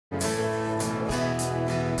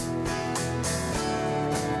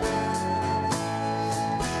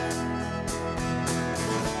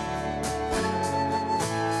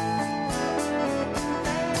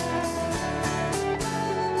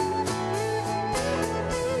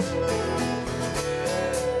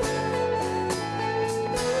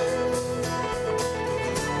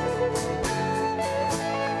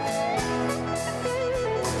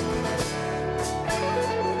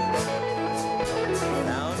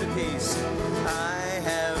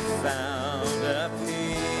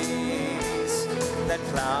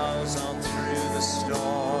plows on through the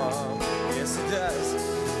storm. Yes, it does.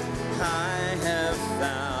 I have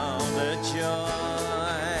found a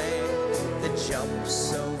joy that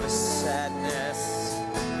jumps over sadness.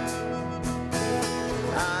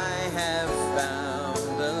 I have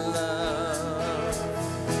found a love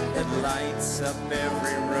that lights up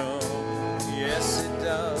every room. Yes, it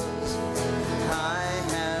does. I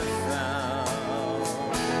have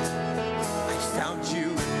found you.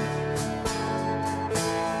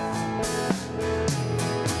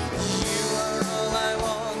 You are all I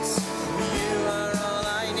want. You are all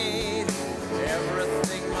I need.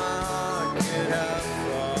 Everything my heart could hope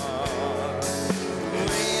for.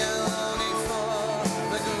 We are longing for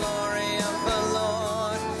the glory of the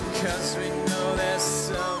Lord, 'cause we know there's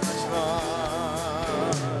so much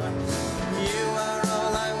more. You are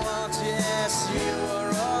all I want, yes, you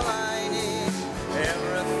are all I need.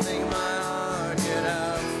 Everything my heart could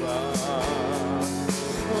hope for.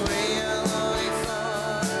 We are longing for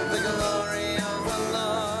the glory of the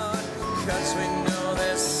Lord, 'cause we know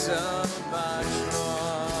there's so much more.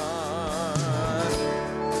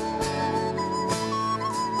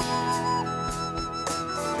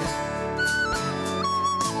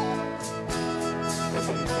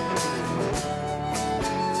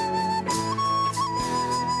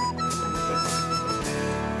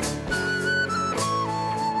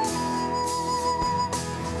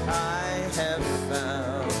 I have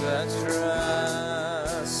found a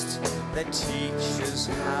trust that teaches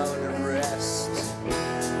how to rest.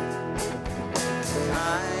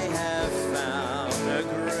 I have found a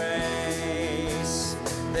grace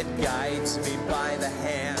that guides me by the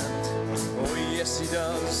hand. Oh, yes, he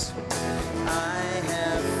does. I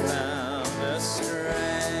have found a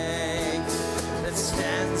strength that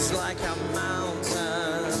stands like a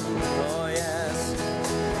mountain. Oh, yes.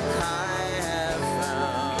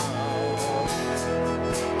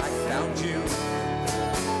 I found you.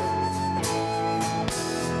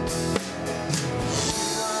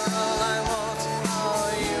 You are all I want. Oh,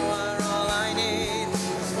 you are all I need.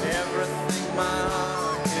 Everything my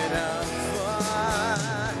heart could hope for.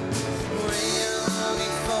 We are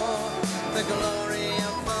longing for the glory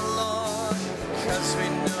of the Lord, 'cause we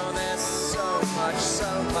know there's so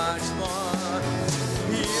much more.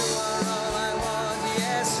 You are all I want.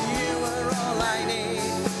 Yes, you are all I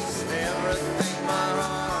need. Everything my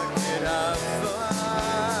heart could hope for.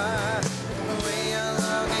 We are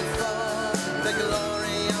longing for the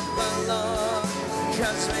glory of the Lord,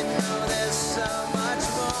 'cause we know there's so much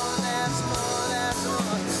more. There's more, there's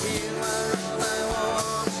more. You are all I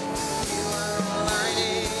want. You are all I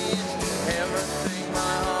need. Everything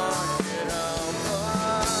my heart could hope for.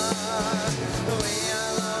 We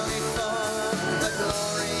are longing for the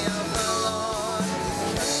glory of the Lord,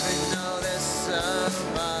 'cause we know there's so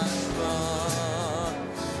much more.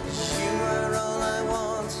 You are all I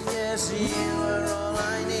want, yes, you are all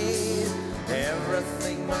I need.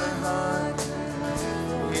 Everything my heart,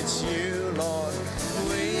 it's you, Lord.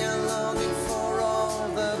 We are longing for all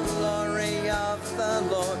the glory of the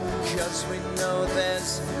Lord, 'cause we know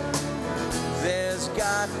there's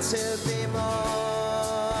got to be more.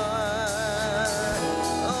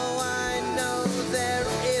 Oh, I know there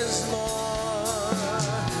is more.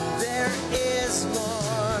 There is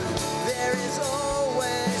more. There is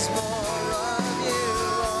always more of you,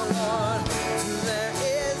 oh Lord. There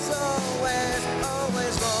is always more.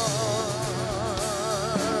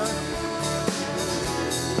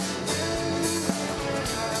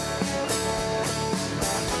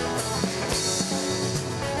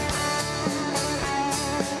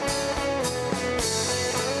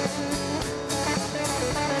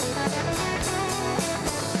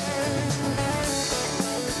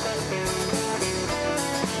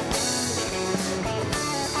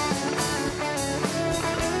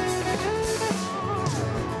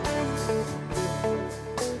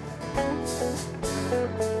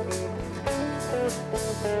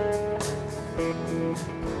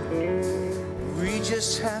 We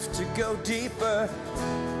just have to go deeper,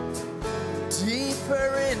 deeper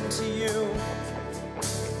into you.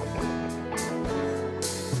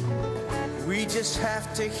 We just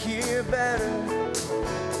have to hear better.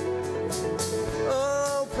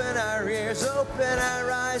 Open our ears, open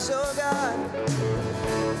our eyes, oh God.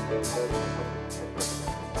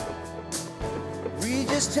 We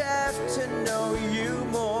just have to know you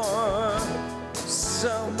more,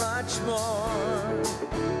 so much more.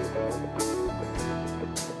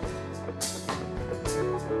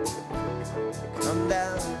 Come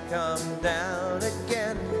down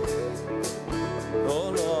again, oh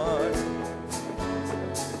Lord.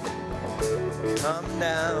 Come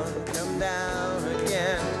down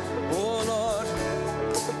again, oh Lord.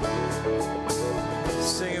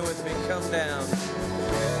 come down.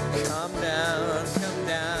 Come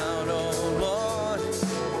down, oh Lord.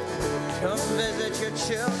 Come visit your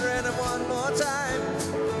children one more time.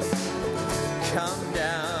 Come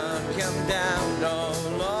down, oh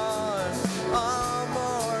Lord. Oh,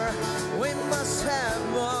 more. We must have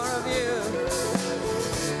more of you.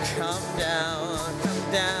 Come down,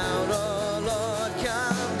 oh Lord,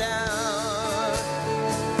 come down.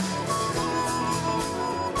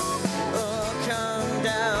 Oh, come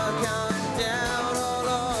down, oh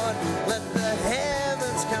Lord. Let the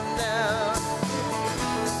heavens come down.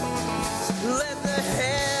 Let the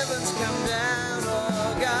heavens come down,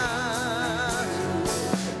 oh God.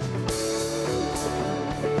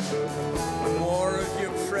 More of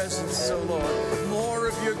your presence, oh Lord. More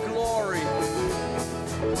of your glory.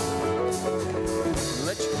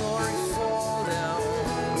 Let your glory fall down,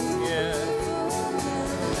 yeah.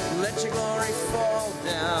 Let your glory fall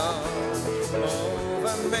down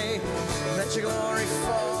over me. Let your glory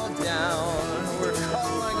fall down. We're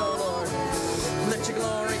calling, oh Lord. Let your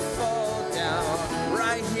glory fall down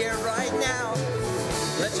right here, right now.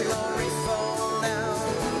 Let your glory fall down.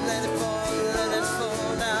 Let it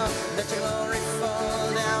fall down. Let your glory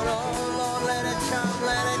fall down, oh Lord. Let it come,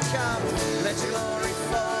 let it come. Let your glory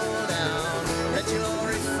fall down. Let your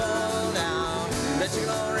glory fall down. Let your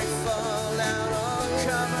glory fall down. Oh,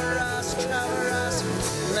 cover us, cover us.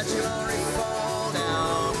 Let your glory fall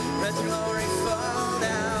down. Let your glory fall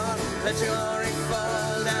down. Let your glory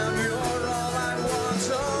fall down. You're all I want,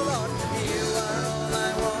 oh Lord. You are all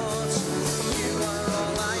I want. You are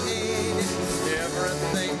all I need.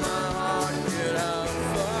 Everything my heart could hope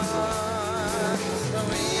for.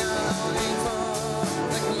 We are longing for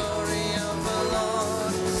the glory of the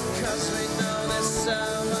Lord. 'Cause we know there's so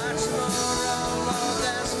much more, oh Lord,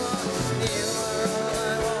 there's more. You are all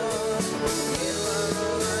I want. You are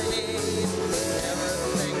all I need.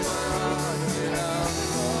 Everything my heart could hope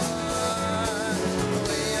for.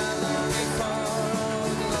 We are longing for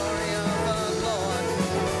the glory of the Lord.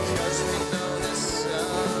 'Cause we know there's so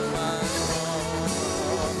much more.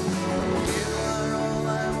 You are all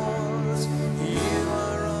I want. You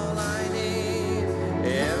are all I need.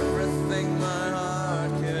 Everything my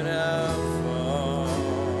heart could hope for.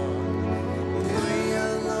 We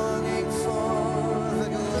are longing for the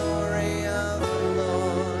glory of the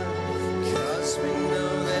Lord. 'Cause we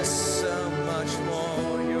know there's so much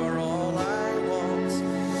more. You're all I want.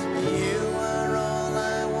 You are all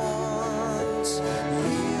I want.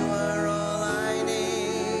 You are all I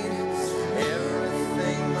need.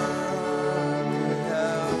 Everything my heart could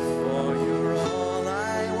hope for. You're all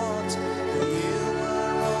I want. You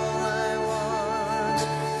are all I want.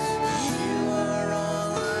 You are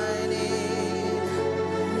all I need.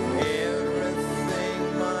 Everything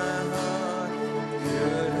my heart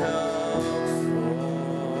could hope for.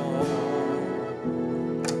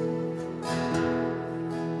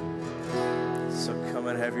 So come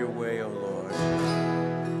and have your way, O Lord.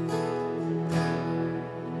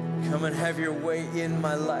 Come and have your way in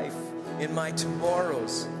my life, in my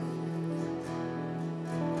tomorrows.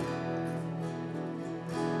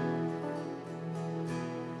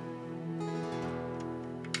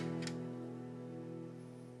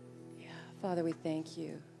 Yeah, Father, we thank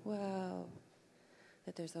you. Wow,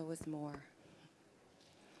 that there's always more.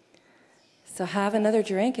 So have another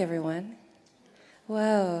drink, everyone.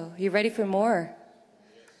 Whoa, you ready for more?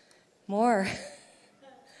 More.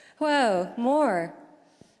 Whoa, more.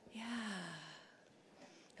 Yeah.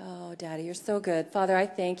 Oh, Daddy, you're so good. Father, I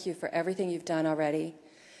thank you for everything you've done already.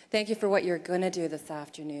 Thank you for what you're going to do this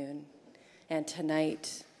afternoon and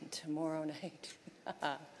tonight and tomorrow night.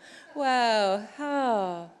 Wow.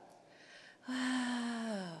 Oh.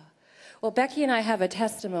 Wow. Well, Becky and I have a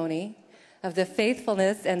testimony of the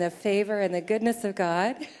faithfulness and the favor and the goodness of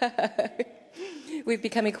God. We've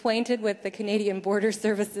become acquainted with the Canadian Border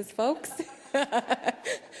Services folks.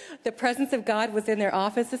 The presence of God was in their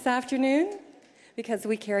office this afternoon because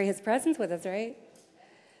we carry his presence with us, right?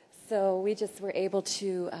 So we just were able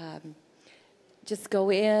to just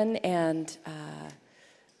go in, and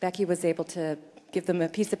Becky was able to give them a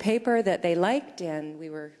piece of paper that they liked, and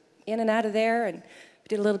we were in and out of there, and we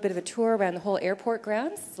did a little bit of a tour around the whole airport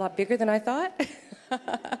grounds. It's a lot bigger than I thought.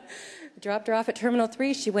 Dropped her off at Terminal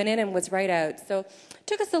 3. She went in and was right out. So it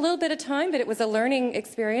took us a little bit of time, but it was a learning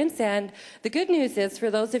experience. And the good news is,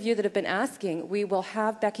 for those of you that have been asking, we will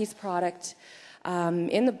have Becky's product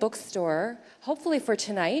in the bookstore, hopefully for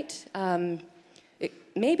tonight. It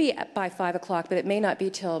may be by 5 o'clock, but it may not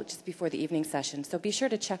be till just before the evening session. So be sure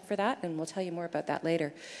to check for that, and we'll tell you more about that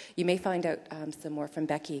later. You may find out some more from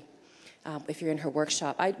Becky if you're in her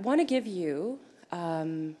workshop. I want to give you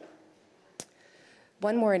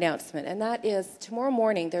one more announcement, and that is tomorrow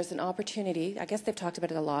morning there's an opportunity, I guess they've talked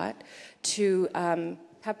about it a lot, to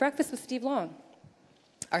have breakfast with Steve Long,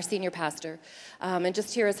 our senior pastor, and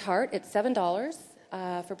just hear his heart. It's $7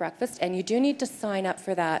 for breakfast, and you do need to sign up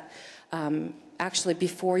for that actually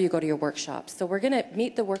before you go to your workshop. So we're going to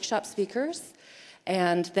meet the workshop speakers,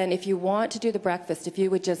 and then if you want to do the breakfast, if you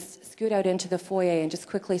would just scoot out into the foyer and just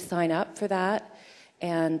quickly sign up for that,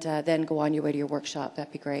 and then go on your way to your workshop,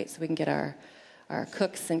 that'd be great. So we can get our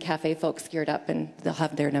cooks and cafe folks geared up, and they'll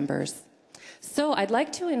have their numbers. So I'd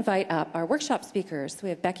like to invite up our workshop speakers. We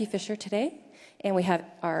have Becky Fisher today, and we have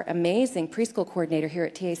our amazing preschool coordinator here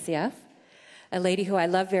at TACF, a lady who I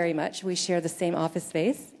love very much. We share the same office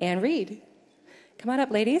space, Anne Reed. Come on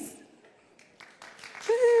up, ladies.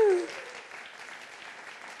 Woo-hoo.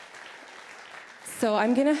 So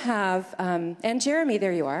I'm going to have, and Jeremy,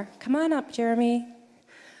 there you are. Come on up, Jeremy.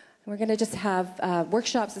 We're going to just have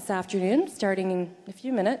workshops this afternoon, starting in a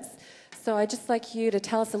few minutes. So I'd just like you to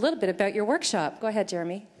tell us a little bit about your workshop. Go ahead,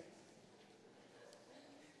 Jeremy.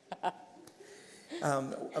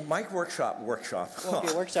 My workshop. Won't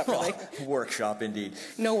be a workshop, really. Workshop, indeed.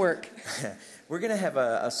 No work. We're going to have,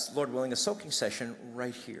 Lord willing, a soaking session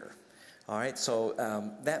right here. All right, so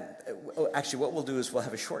actually what we'll do is we'll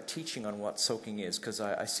have a short teaching on what soaking is, because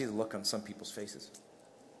I see the look on some people's faces.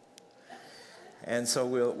 And so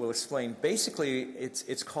we'll explain. Basically,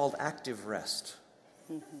 it's called active rest.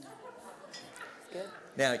 Mm-hmm. Good.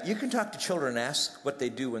 Now, you can talk to children and ask what they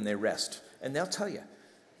do when they rest, and they'll tell you.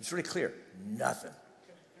 It's really clear. Nothing.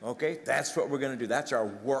 Okay? That's what we're going to do. That's our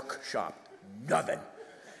workshop. Nothing.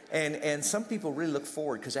 And some people really look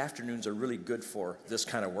forward, because afternoons are really good for this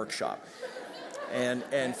kind of workshop.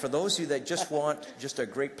 And for those of you that just want just a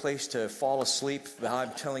great place to fall asleep,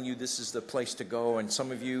 I'm telling you this is the place to go. And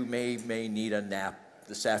some of you may need a nap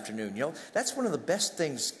this afternoon. You know, that's one of the best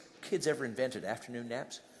things kids ever invented, afternoon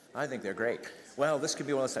naps. I think they're great. Well, this could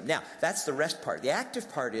be one of those times. Now, that's the rest part. The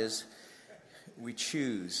active part is we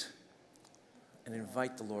choose and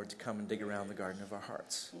invite the Lord to come and dig around the garden of our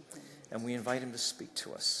hearts. And we invite him to speak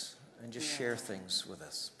to us and just share things with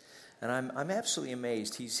us. And I'm absolutely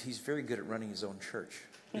amazed. He's very good at running his own church.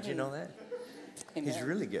 Did you know that? Amen. He's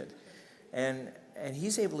really good. And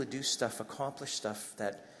he's able to do stuff, accomplish stuff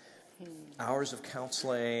that hours of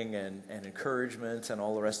counseling and encouragement and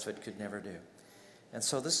all the rest of it could never do. And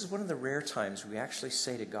so this is one of the rare times we actually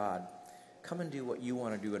say to God, come and do what you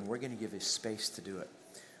want to do, and we're going to give you space to do it.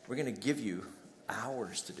 We're going to give you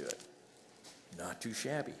hours to do it. Not too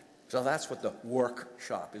shabby. So that's what the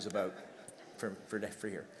workshop is about for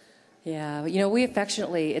here. Yeah, you know, we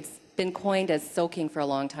affectionately, it's been coined as soaking for a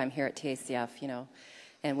long time here at TACF, you know.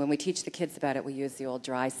 And when we teach the kids about it, we use the old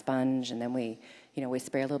dry sponge, and then we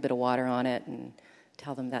spray a little bit of water on it and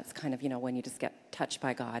tell them that's kind of, you know, when you just get touched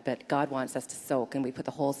by God. But God wants us to soak, and we put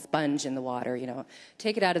the whole sponge in the water, you know.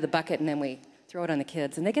 Take it out of the bucket, and then we throw it on the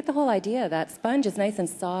kids. And they get the whole idea. That sponge is nice and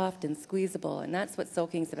soft and squeezable, and that's what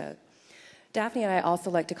soaking's about. Daphne and I also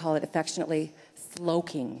like to call it affectionately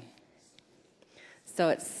sloking. So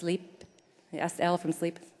it's sleep, SL from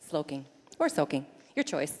sleep, sloking, or soaking, your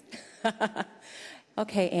choice.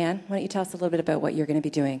 Okay, Anne, why don't you tell us a little bit about what you're going to be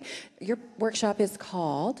doing? Your workshop is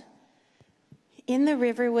called? In the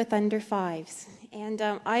River with Under Fives. And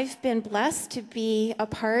I've been blessed to be a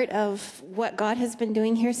part of what God has been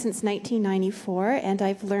doing here since 1994, and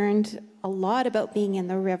I've learned a lot about being in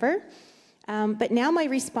the river. But now my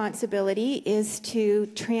responsibility is to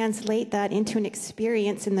translate that into an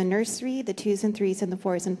experience in the nursery, the 2s and 3s, and the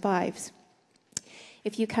 4s and 5s.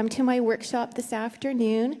 If you come to my workshop this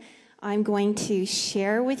afternoon, I'm going to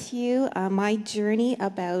share with you my journey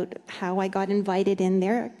about how I got invited in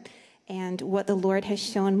there and what the Lord has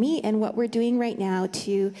shown me and what we're doing right now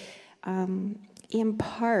to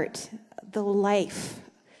impart the life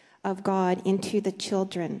of God into the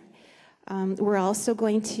children. We're also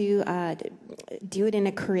going to do it in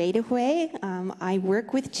a creative way. I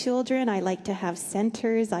work with children. I like to have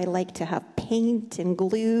centers. I like to have paint and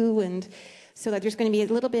glue, and so that there's going to be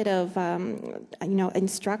a little bit of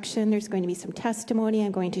instruction. There's going to be some testimony.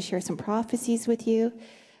 I'm going to share some prophecies with you,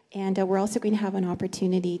 and we're also going to have an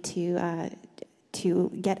opportunity to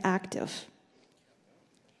get active.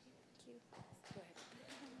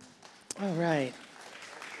 All right.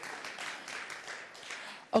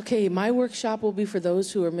 Okay, my workshop will be for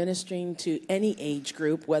those who are ministering to any age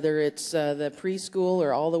group, whether it's the preschool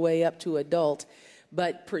or all the way up to adult.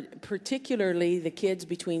 but particularly the kids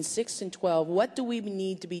between 6 and 12, what do we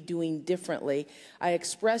need to be doing differently? I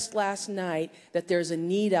expressed last night that there's a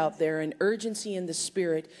need out there, an urgency in the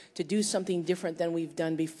spirit to do something different than we've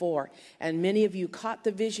done before. And many of you caught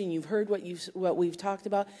the vision, you've heard what we've talked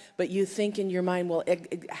about, but you think in your mind, well,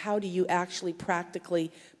 how do you actually practically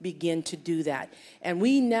begin to do that? And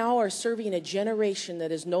we now are serving a generation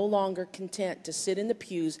that is no longer content to sit in the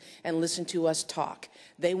pews and listen to us talk.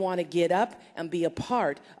 They want to get up and be a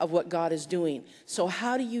part of what God is doing. So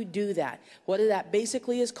how do you do that? What that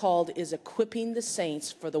basically is called is equipping the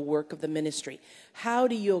saints for the work of the ministry. How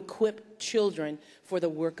do you equip children for the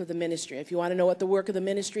work of the ministry? If you want to know what the work of the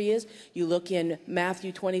ministry is, you look in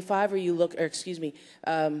Matthew 25, what's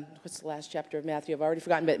the last chapter of Matthew? I've already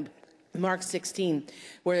forgotten, but Mark 16,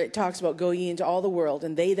 where it talks about go ye into all the world,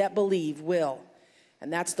 and they that believe will.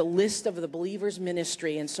 And that's the list of the believer's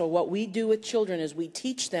ministry. And so what we do with children is we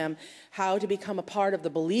teach them how to become a part of the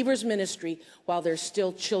believer's ministry while they're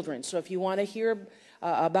still children. So if you want to hear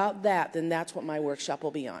about that, then that's what my workshop will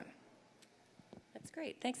be on. That's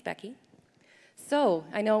great. Thanks, Becky. So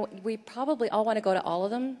I know we probably all want to go to all of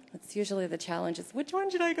them. It's usually the challenge is, which one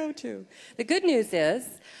should I go to? The good news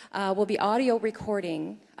is we'll be audio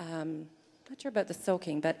recording, not sure about the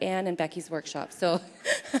soaking, but Anne and Becky's workshop. So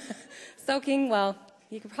soaking, well,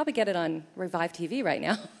 you can probably get it on Revive TV right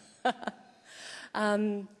now.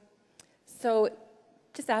 So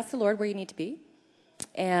just ask the Lord where you need to be.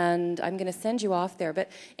 And I'm going to send you off there.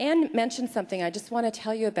 But Anne mentioned something I just want to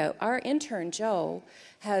tell you about. Our intern, Joe,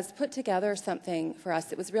 has put together something for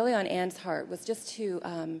us. It was really on Anne's heart, was just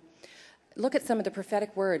to look at some of the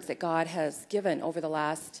prophetic words that God has given over the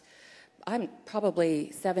last,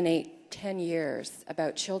 probably 7, 8, 10 years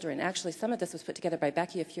about children. Actually, some of this was put together by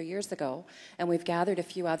Becky a few years ago, and we've gathered a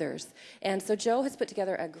few others. And so Joe has put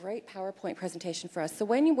together a great PowerPoint presentation for us. So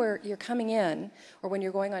when you're coming in, or when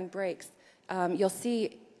you're going on breaks, you'll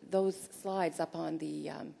see those slides up on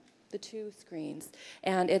the 2 screens.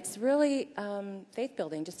 And it's really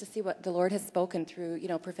faith-building just to see what the Lord has spoken through,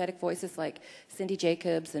 prophetic voices like Cindy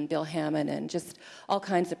Jacobs and Bill Hammond and just all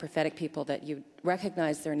kinds of prophetic people that you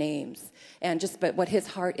recognize their names and but what his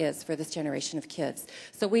heart is for this generation of kids.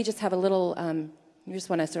 So we just have a little, we just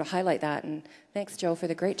want to sort of highlight that. And thanks, Joe, for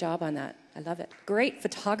the great job on that. I love it. Great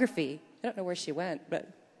photography. I don't know where she went, but...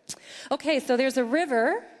 Okay, so there's a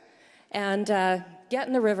river, and get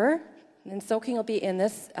in the river. And soaking will be in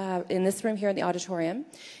this room here in the auditorium.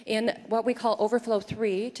 In what we call Overflow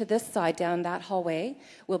 3, to this side down that hallway,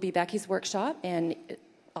 will be Becky's workshop, and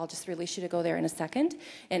I'll just release you to go there in a second.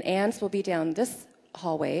 And Anne's will be down this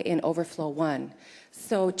hallway in Overflow 1.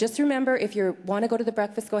 So just remember, if you want to go to the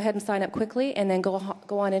breakfast, go ahead and sign up quickly, and then go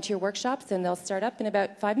on into your workshops, and they'll start up in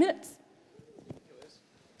about 5 minutes.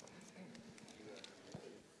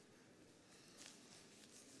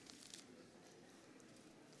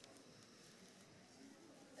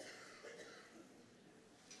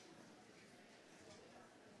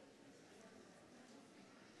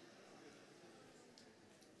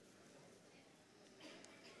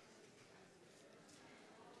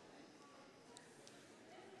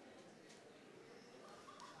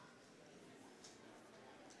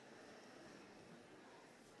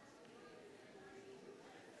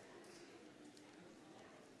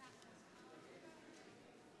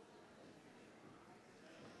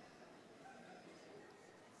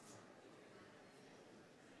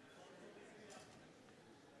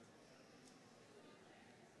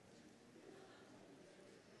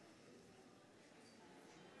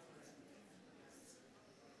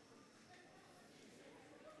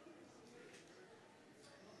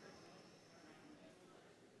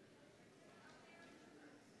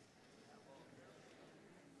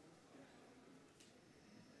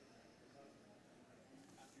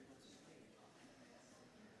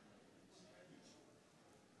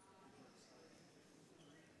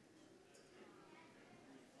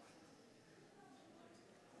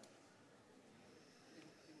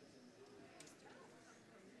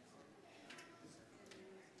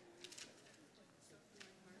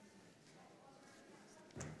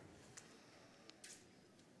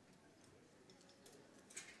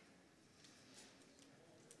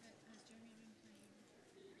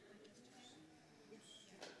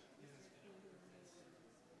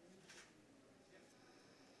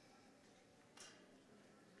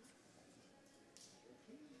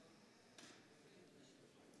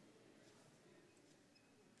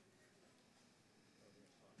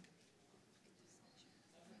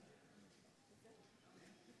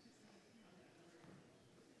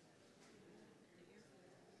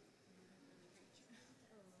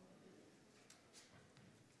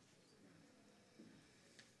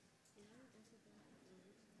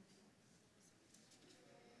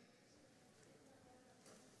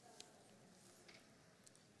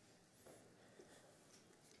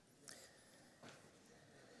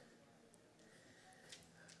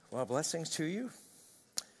 Well, blessings to you.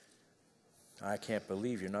 I can't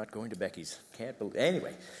believe you're not going to Becky's. Can't believe.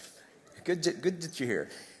 Anyway, good that you're here.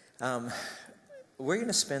 We're going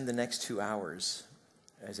to spend the next 2 hours,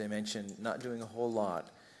 as I mentioned, not doing a whole lot,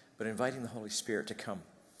 but inviting the Holy Spirit to come.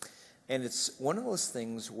 And it's one of those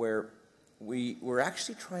things where we're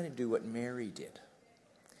actually trying to do what Mary did.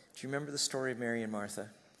 Do you remember the story of Mary and Martha?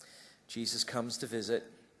 Jesus comes to visit,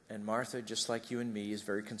 and Martha, just like you and me, is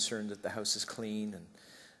very concerned that the house is clean and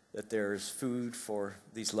that there's food for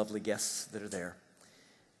these lovely guests that are there.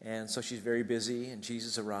 And so she's very busy, and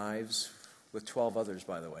Jesus arrives with 12 others,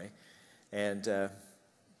 by the way, and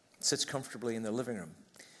sits comfortably in the living room.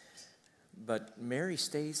 But Mary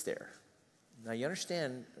stays there. Now, you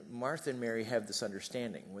understand, Martha and Mary have this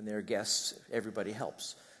understanding. When there are guests, everybody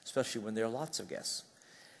helps, especially when there are lots of guests.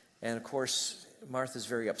 And, of course, Martha's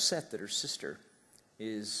very upset that her sister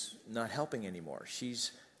is not helping anymore.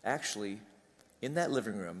 She's actually in that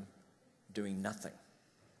living room doing nothing.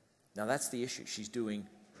 Now, that's the issue. She's doing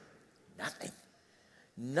nothing.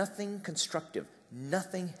 Nothing constructive,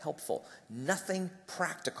 nothing helpful, nothing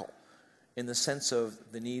practical in the sense of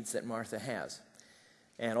the needs that Martha has.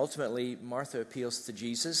 And ultimately, Martha appeals to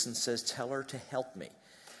Jesus and says, tell her to help me.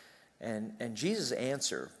 And Jesus'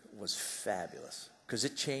 answer was fabulous because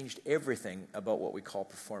it changed everything about what we call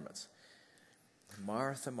performance.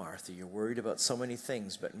 Martha, Martha, you're worried about so many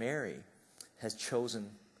things, but Mary has chosen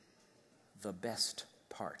the best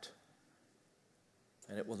part.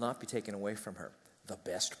 And it will not be taken away from her. The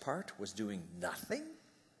best part was doing nothing?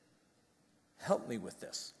 Help me with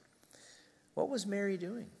this. What was Mary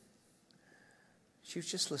doing? She was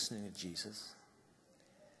just listening to Jesus.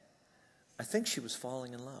 I think she was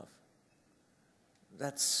falling in love.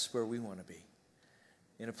 That's where we want to be.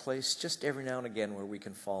 In a place just every now and again where we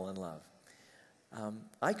can fall in love.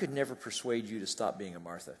 I could never persuade you to stop being a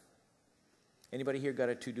Martha. Anybody here got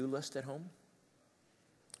a to-do list at home?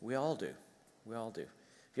 We all do. We all do.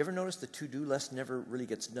 Have you ever noticed the to-do list never really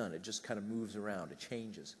gets done? It just kind of moves around. It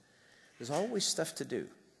changes. There's always stuff to do.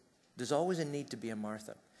 There's always a need to be a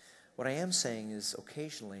Martha. What I am saying is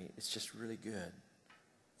occasionally it's just really good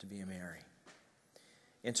to be a Mary.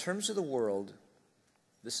 In terms of the world,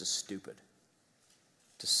 this is stupid.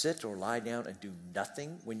 To sit or lie down and do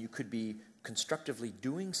nothing when you could be constructively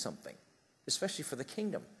doing something, especially for the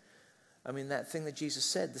kingdom. I mean, that thing that Jesus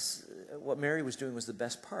said, what Mary was doing was the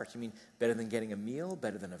best part. You mean better than getting a meal,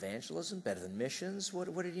 better than evangelism, better than missions?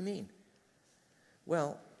 What did he mean?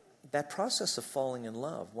 Well, that process of falling in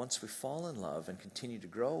love, once we fall in love and continue to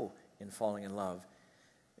grow in falling in love,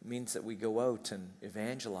 it means that we go out and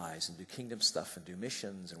evangelize and do kingdom stuff and do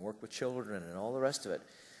missions and work with children and all the rest of it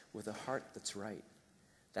with a heart that's right.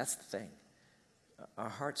 That's the thing. Our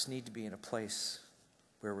hearts need to be in a place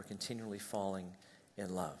where we're continually falling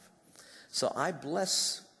in love. So I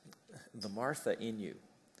bless the Martha in you.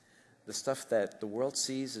 The stuff that the world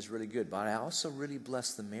sees is really good, but I also really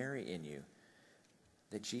bless the Mary in you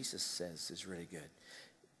that Jesus says is really good.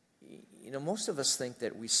 You know, most of us think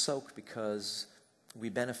that we soak because we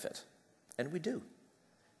benefit, and we do.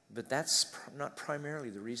 But that's not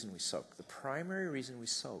primarily the reason we soak. The primary reason we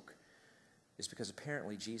soak is because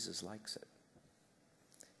apparently Jesus likes it.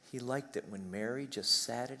 He liked it when Mary just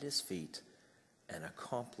sat at his feet and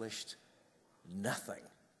accomplished nothing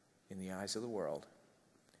in the eyes of the world,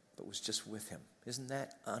 but was just with him. Isn't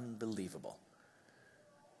that unbelievable?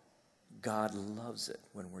 God loves it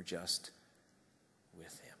when we're just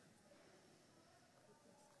with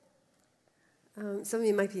him. Some of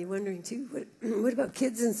you might be wondering too, what about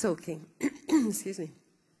kids and soaking? Excuse me.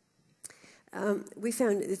 We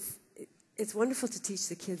found it's wonderful to teach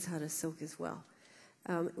the kids how to soak as well.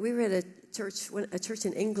 We were at a church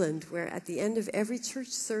in England where at the end of every church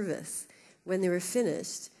service, when they were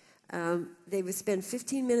finished, they would spend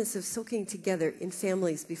 15 minutes of soaking together in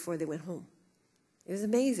families before they went home. It was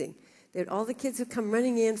amazing. All the kids would come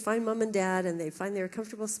running in, find mom and dad, and they'd find their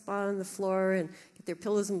comfortable spot on the floor and get their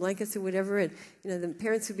pillows and blankets or whatever. And the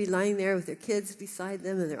parents would be lying there with their kids beside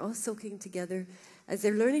them, and they're all soaking together. As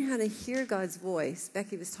they're learning how to hear God's voice,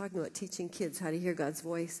 Becky was talking about teaching kids how to hear God's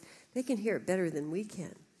voice. They can hear it better than we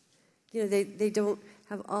can. They don't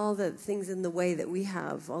have all the things in the way that we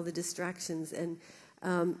have, all the distractions, and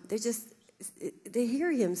they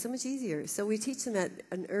hear him so much easier. So we teach them at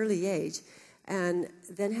an early age, and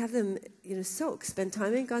then have them, soak, spend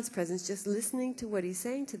time in God's presence, just listening to what he's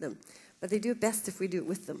saying to them. But they do it best if we do it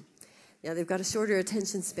with them. Now, they've got a shorter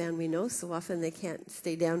attention span, we know, so often they can't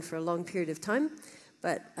stay down for a long period of time,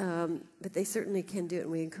 but they certainly can do it,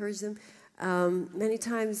 and we encourage them. Many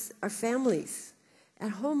times, our families at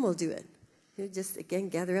home will do it. Just, again,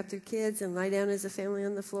 gather up their kids and lie down as a family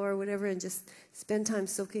on the floor or whatever and just spend time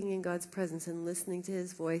soaking in God's presence and listening to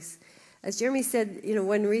his voice. As Jeremy said,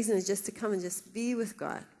 one reason is just to come and just be with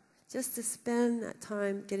God, just to spend that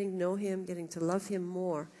time getting to know him, getting to love him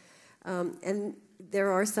more. And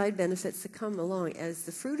there are side benefits that come along as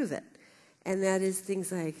the fruit of it. And that is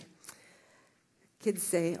things like kids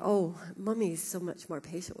say, oh, Mommy's so much more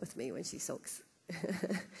patient with me when she soaks.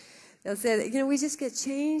 They'll say that, we just get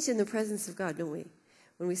changed in the presence of God, don't we?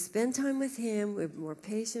 When we spend time with him, we're more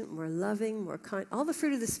patient, more loving, more kind. All the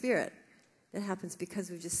fruit of the Spirit, that happens because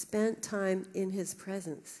we've just spent time in his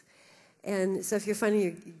presence. And so if you're finding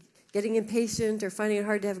you're getting impatient or finding it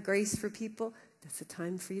hard to have grace for people, that's a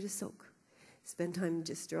time for you to soak. Spend time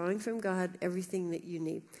just drawing from God everything that you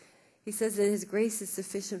need. He says that his grace is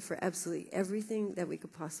sufficient for absolutely everything that we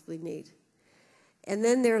could possibly need. And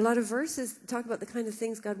then there are a lot of verses that talk about the kind of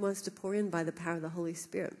things God wants to pour in by the power of the Holy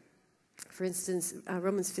Spirit. For instance,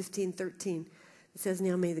 Romans 15:13, it says,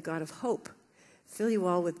 now may the God of hope fill you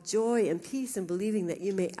all with joy and peace in believing that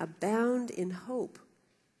you may abound in hope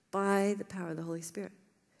by the power of the Holy Spirit.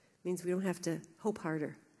 It means we don't have to hope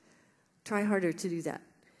harder, try harder to do that.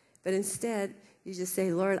 But instead, you just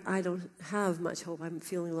say, Lord, I don't have much hope. I'm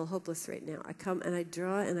feeling a little hopeless right now. I come and I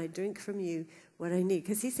draw and I drink from you what I need.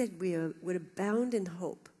 Because he said we would abound in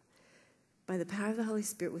hope by the power of the Holy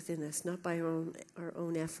Spirit within us, not by our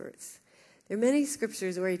own efforts. There are many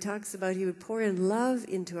scriptures where he talks about he would pour in love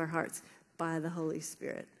into our hearts by the Holy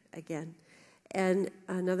Spirit again. And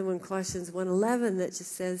another one, Colossians 1:11, that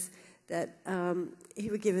just says that he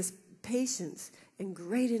would give us patience and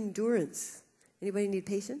great endurance. Anybody need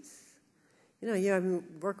patience? You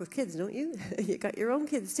work with kids, don't you? You got your own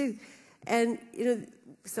kids too. And,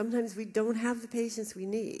 sometimes we don't have the patience we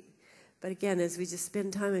need. But again, as we just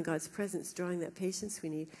spend time in God's presence, drawing that patience we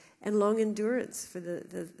need, and long endurance for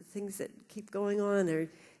the things that keep going on or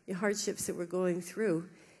the hardships that we're going through,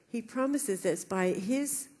 he promises that it's by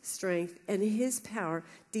his strength and his power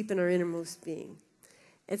deep in our innermost being.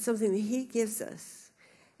 It's something that he gives us.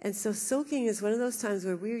 And so soaking is one of those times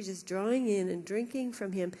where we're just drawing in and drinking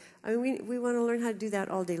from him. I mean, we want to learn how to do that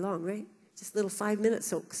all day long, right? Just little 5-minute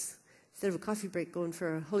soaks instead of a coffee break going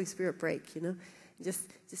for a Holy Spirit break, Just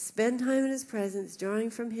spend time in his presence, drawing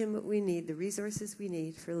from him what we need, the resources we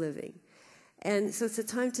need for living. And so it's a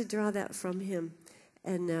time to draw that from him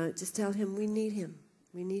and just tell him we need him.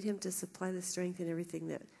 We need him to supply the strength and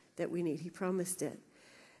everything that we need. He promised it.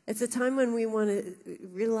 It's a time when we want to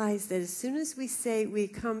realize that as soon as we say we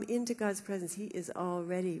come into God's presence, he is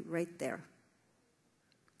already right there.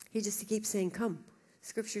 He just keeps saying, come.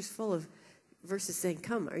 Scripture's full of verses saying,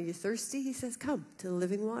 come. Are you thirsty? He says, come to the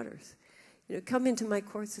living waters. Come into my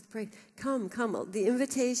courts with praise. Come, come. The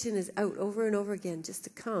invitation is out over and over again just to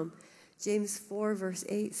come. James 4 verse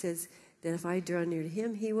 8 says that if I draw near to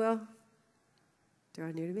him, he will draw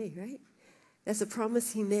near to me, right? That's a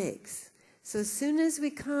promise he makes. So as soon as we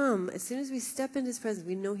come, as soon as we step into his presence,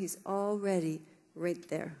 we know he's already right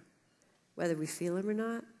there. Whether we feel him or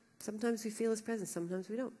not, sometimes we feel his presence, sometimes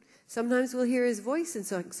we don't. Sometimes we'll hear his voice in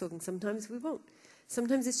soaking, sometimes we won't.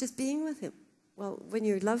 Sometimes it's just being with him. Well, when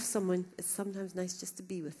you love someone, it's sometimes nice just to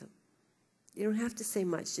be with them. You don't have to say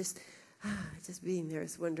much, just being there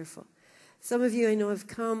is wonderful. Some of you I know have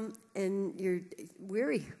come and you're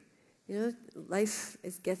weary. Life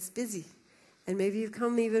gets busy. And maybe you've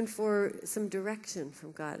come even for some direction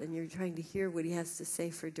from God and you're trying to hear what he has to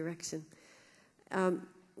say for direction.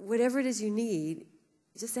 Whatever it is you need,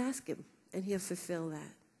 just ask him and he'll fulfill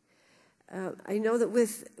that. I know that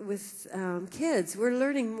with kids, we're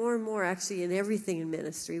learning more and more actually in everything in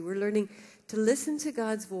ministry. We're learning to listen to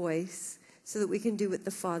God's voice so that we can do what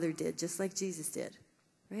the Father did, just like Jesus did,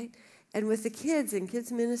 right? And with the kids in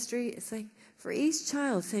kids ministry, it's like for each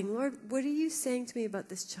child saying, Lord, what are you saying to me about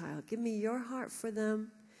this child? Give me your heart for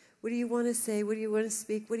them. What do you want to say? What do you want to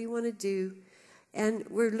speak? What do you want to do? And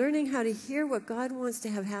we're learning how to hear what God wants to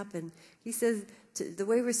have happen. He says the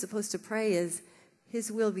way we're supposed to pray is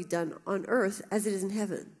his will be done on earth as it is in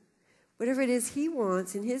heaven. Whatever it is he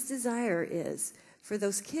wants and his desire is for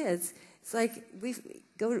those kids, it's like we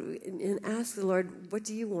go and ask the Lord, what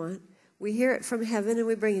do you want? We hear it from heaven and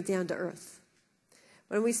we bring it down to earth.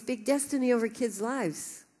 When we speak destiny over kids'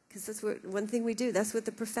 lives, because that's one thing we do. That's what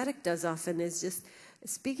the prophetic does often, is just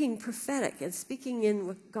speaking prophetic and speaking in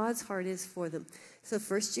what God's heart is for them. So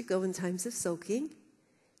first you go in times of soaking.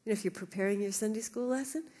 If you're preparing your Sunday school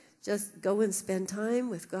lesson, just go and spend time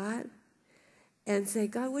with God and say,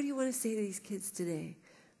 God, what do you want to say to these kids today?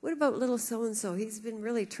 What about little so-and-so? He's been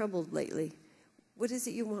really troubled lately. What is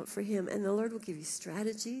it you want for him? And the Lord will give you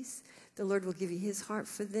strategies. The Lord will give you his heart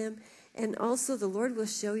for them. And also the Lord will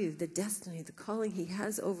show you the destiny, the calling he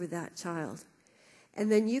has over that child.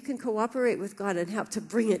 And then you can cooperate with God and help to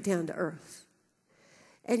bring it down to earth.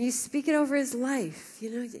 And you speak it over his life.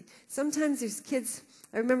 You know, sometimes there's kids.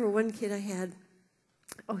 I remember one kid I had.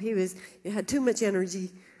 He had too much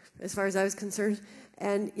energy, as far as I was concerned.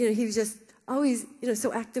 And, you know, he was just always, you know,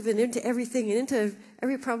 so active and into everything and into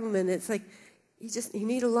every problem. And it's like, he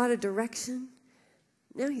needed a lot of direction.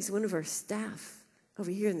 Now he's one of our staff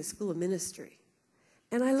over here in the School of Ministry.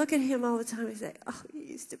 And I look at him all the time and say, oh,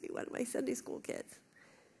 he used to be one of my Sunday school kids.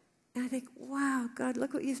 And I think, wow, God,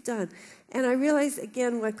 look what you've done. And I realize,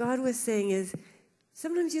 again, what God was saying is,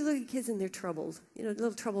 sometimes you look at kids and they're troubled, you know,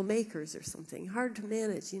 little troublemakers or something, hard to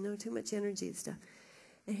manage, you know, too much energy and stuff.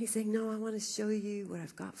 And he's saying, no, I want to show you what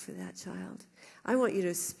I've got for that child. I want you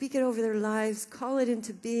to speak it over their lives, call it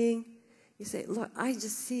into being. You say, look, I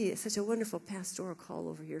just see such a wonderful pastoral call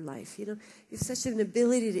over your life. You know, you have such an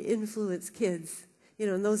ability to influence kids, you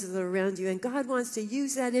know, and those that are around you. And God wants to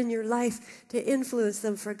use that in your life to influence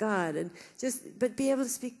them for God. And but be able to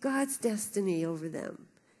speak God's destiny over them.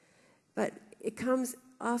 But it comes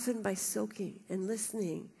often by soaking and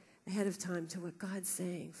listening ahead of time to what God's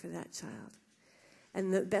saying for that child.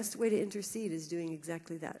 And the best way to intercede is doing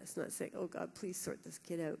exactly that. It's not saying, oh, God, please sort this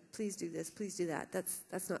kid out. Please do this. Please do that.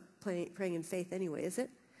 That's not praying in faith anyway, is it?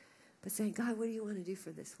 But saying, God, what do you want to do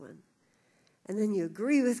for this one? And then you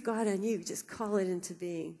agree with God and you just call it into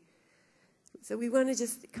being. So we want to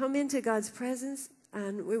just come into God's presence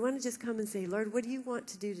and we want to just come and say, Lord, what do you want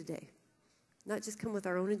to do today? Not just come with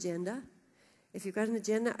our own agenda. If you've got an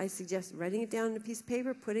agenda, I suggest writing it down on a piece of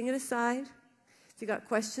paper, putting it aside. If you've got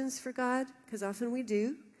questions for God, because often we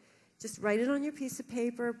do, just write it on your piece of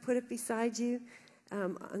paper, put it beside you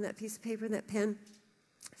on that piece of paper and that pen.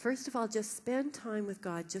 First of all, just spend time with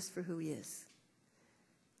God just for who he is,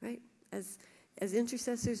 right? As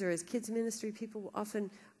intercessors or as kids ministry people,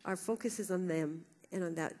 often our focus is on them and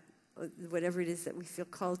on that, whatever it is that we feel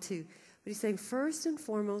called to. But he's saying, first and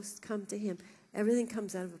foremost, come to him. Everything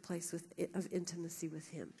comes out of a place of intimacy with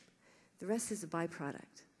him. The rest is a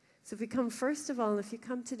byproduct. So if we come first of all, and if you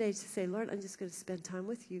come today to say, Lord, I'm just going to spend time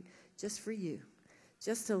with you just for you,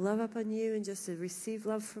 just to love up on you and just to receive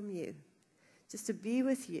love from you, just to be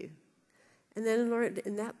with you. And then, Lord,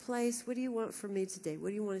 in that place, what do you want from me today? What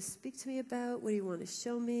do you want to speak to me about? What do you want to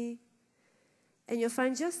show me? And you'll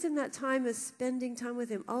find just in that time of spending time with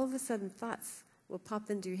him, all of a sudden thoughts will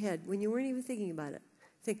pop into your head when you weren't even thinking about it.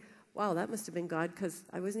 Think, wow, that must have been God because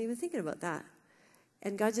I wasn't even thinking about that.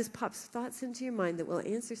 And God just pops thoughts into your mind that will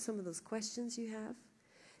answer some of those questions you have.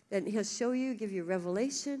 Then he'll show you, give you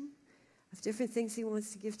revelation of different things he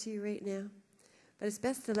wants to give to you right now. But it's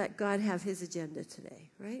best to let God have his agenda today,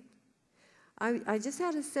 right? I just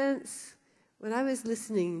had a sense when I was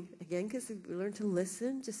listening, again, because we learn to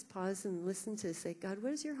listen, just pause and listen to say, God,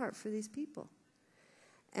 what is your heart for these people?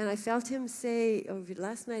 And I felt him say over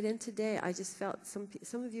last night and today, I just felt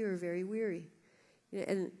some of you are very weary, you know,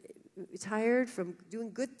 and tired from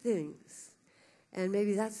doing good things. And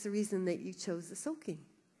maybe that's the reason that you chose the soaking.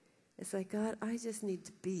 It's like, God, I just need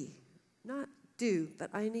to be. Not do,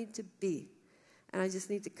 but I need to be. And I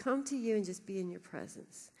just need to come to you and just be in your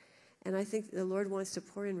presence. And I think the Lord wants to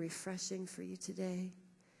pour in refreshing for you today.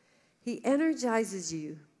 He energizes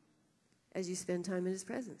you as you spend time in his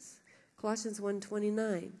presence. Colossians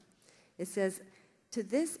 1:29, it says, to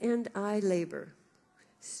this end I labor,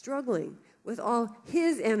 struggling with all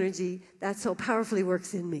his energy that so powerfully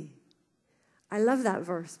works in me. I love that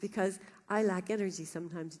verse because I lack energy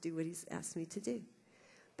sometimes to do what he's asked me to do.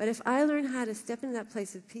 But if I learn how to step into that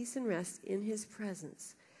place of peace and rest in his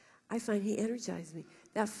presence, I find he energizes me.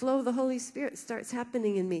 That flow of the Holy Spirit starts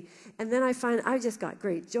happening in me. And then I find I've just got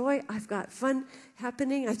great joy. I've got fun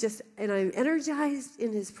happening. And I'm energized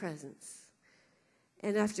in his presence.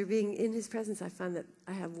 And after being in his presence, I find that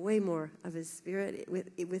I have way more of his spirit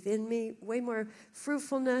within me, way more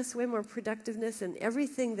fruitfulness, way more productiveness in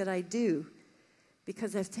everything that I do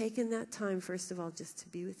because I've taken that time, first of all, just to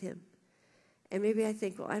be with him. And maybe I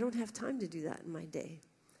think, well, I don't have time to do that in my day.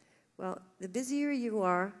 Well, the busier you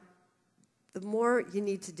are, the more you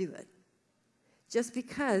need to do it. Just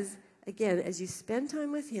because, again, as you spend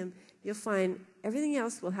time with him, you'll find everything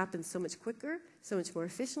else will happen so much quicker, so much more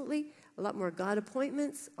efficiently, a lot more God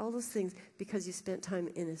appointments, all those things, because you spent time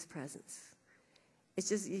in his presence. It's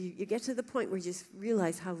just, you get to the point where you just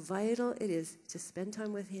realize how vital it is to spend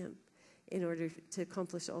time with him in order to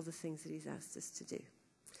accomplish all the things that he's asked us to do.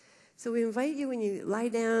 So we invite you when you lie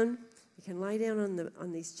down, you can lie down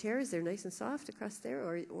on these chairs. They're nice and soft across there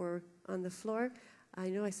or on the floor. I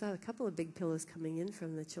know I saw a couple of big pillows coming in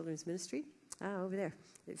from the children's ministry. Over there.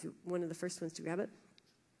 If you're one of the first ones to grab it.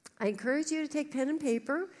 I encourage you to take pen and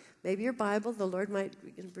paper, maybe your Bible. The Lord might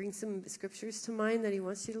bring some scriptures to mind that he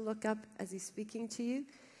wants you to look up as he's speaking to you.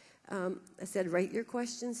 I said, write your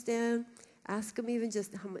questions down. Ask him even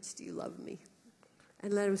just, how much do you love me?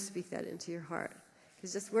 And let him speak that into your heart.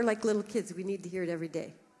 Because we're like little kids. We need to hear it every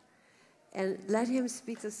day. And let him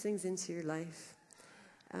speak those things into your life.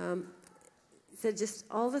 Said just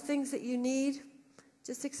all the things that you need,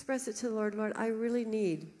 just express it to the Lord. Lord, I really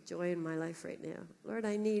need joy in my life right now. Lord,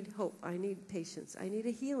 I need hope. I need patience. I need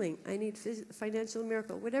a healing. I need financial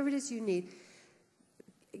miracle. Whatever it is you need,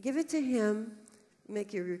 give it to him.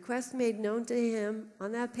 Make your request made known to him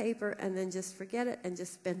on that paper, and then just forget it and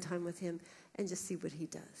just spend time with him and just see what he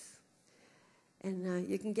does. And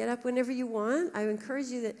you can get up whenever you want. I encourage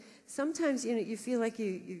you that sometimes you feel like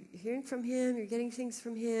you're hearing from him, you're getting things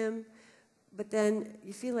from him, but then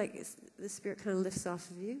you feel like the Spirit kind of lifts off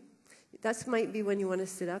of you. That might be when you want to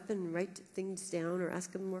sit up and write things down or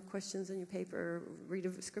ask him more questions on your paper or read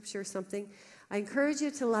a scripture or something. I encourage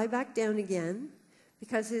you to lie back down again,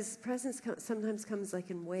 because his presence sometimes comes like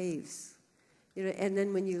in waves. And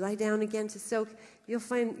then when you lie down again to soak, you'll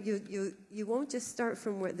find you won't just start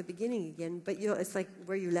from the beginning again, but it's like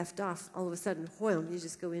where you left off. All of a sudden, wham, you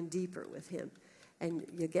just go in deeper with him, and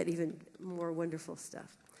you'll get even more wonderful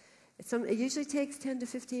stuff. It usually takes 10 to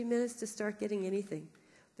 15 minutes to start getting anything,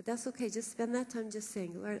 but that's okay. Just spend that time just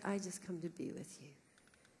saying, Lord, I just come to be with you.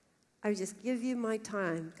 I just give you my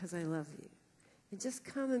time because I love you. And just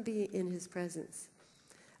come and be in his presence.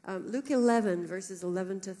 Luke 11, verses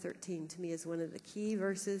 11 to 13, to me is one of the key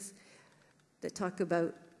verses that talk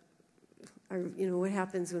about what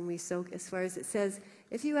happens when we soak, as far as it says,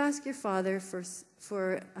 if you ask your father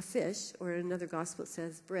for a fish, or in another gospel it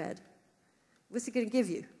says bread, what's he going to give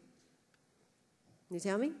you? Can you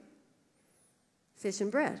tell me? Fish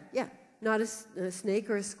and bread. Yeah. Not a snake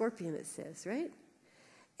or a scorpion, it says, right?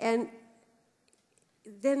 And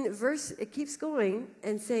then it keeps going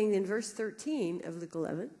and saying in verse 13 of Luke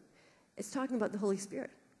 11, it's talking about the Holy Spirit.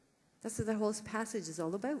 That's what the whole passage is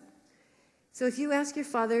all about. So if you ask your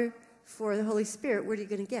Father for the Holy Spirit, what are you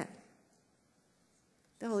going to get?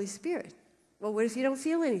 The Holy Spirit. Well, what if you don't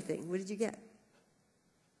feel anything? What did you get?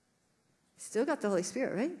 Still got the Holy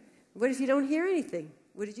Spirit, right? What if you don't hear anything?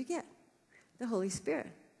 What did you get? The Holy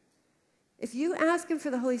Spirit. If you ask him for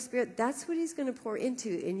the Holy Spirit, that's what he's going to pour into,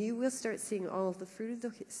 and you will start seeing all of the fruit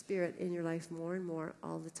of the Spirit in your life more and more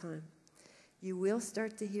all the time. You will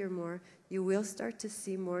start to hear more. You will start to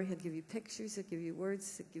see more. He'll give you pictures. He'll give you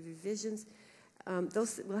words. He'll give you visions.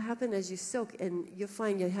 Those will happen as you soak, and you'll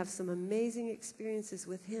find you'll have some amazing experiences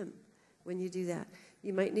with him when you do that.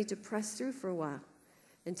 You might need to press through for a while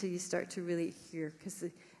until you start to really hear, because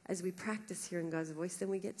as we practice hearing God's voice, then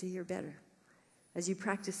we get to hear better. As you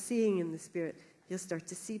practice seeing in the Spirit, you'll start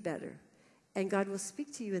to see better. And God will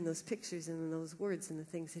speak to you in those pictures and in those words and the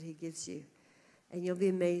things that he gives you. And you'll be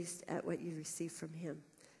amazed at what you receive from him.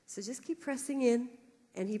 So just keep pressing in,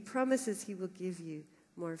 and he promises he will give you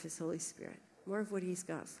more of his Holy Spirit, more of what he's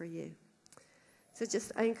got for you. So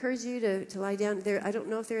I encourage you to lie down there. I don't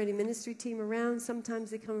know if there are any ministry team around. Sometimes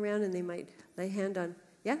they come around and they might lay a hand on.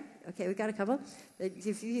 Yeah? Okay, we got a couple.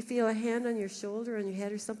 If you feel a hand on your shoulder, on your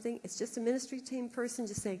head or something, it's just a ministry team person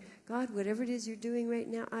just saying, God, whatever it is you're doing right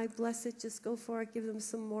now, I bless it. Just go for it. Give them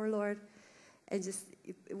some more, Lord. And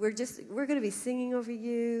we're going to be singing over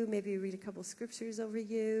you, maybe read a couple scriptures over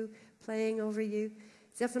you, playing over you.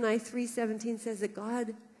 Zephaniah 3:17 says that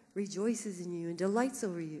God rejoices in you and delights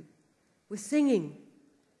over you with singing.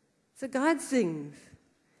 So God sings.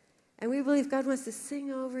 And we believe God wants to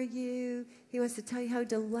sing over you. He wants to tell you how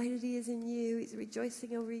delighted he is in you. He's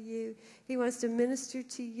rejoicing over you. He wants to minister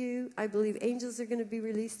to you. I believe angels are going to be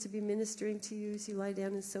released to be ministering to you as you lie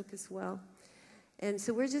down and soak as well. And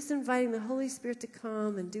so we're just inviting the Holy Spirit to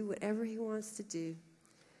come and do whatever he wants to do.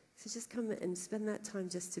 So just come and spend that time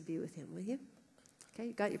just to be with him, will you? Okay,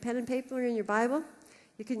 you got your pen and paper and your Bible.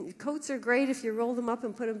 Coats are great if you roll them up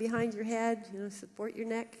and put them behind your head, support your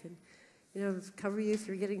neck and cover you if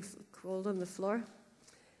you're getting cold on the floor.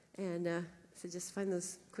 And so just find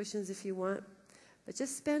those cushions if you want. But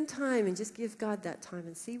just spend time and just give God that time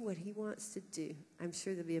and see what he wants to do. I'm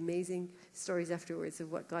sure there'll be amazing stories afterwards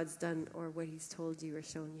of what God's done or what he's told you or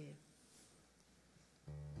shown you.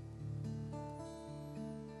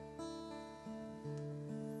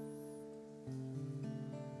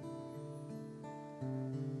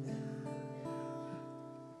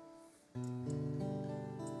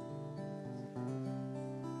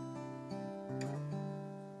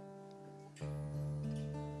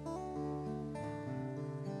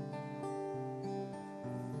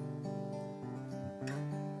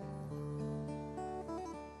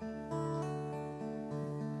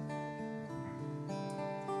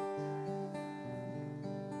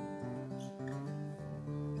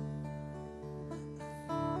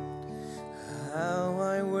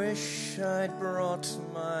 I'd brought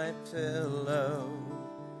my pillow.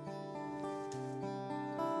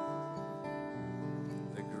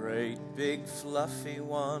 The great big fluffy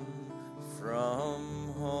one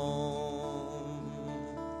from home.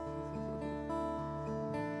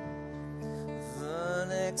 The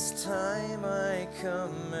next time I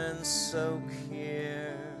come and soak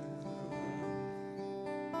here,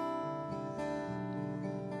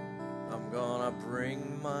 I'm gonna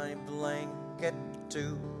bring my blanket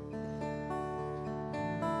too.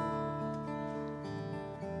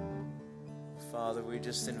 Father, we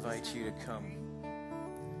just invite you to come.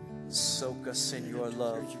 Soak us in your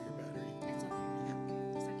love.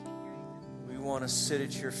 We want to sit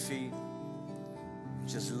at your feet,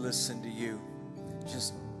 just listen to you,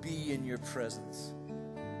 just be in your presence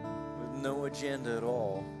with no agenda at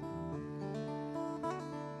all.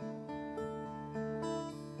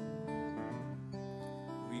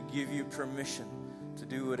 We give you permission to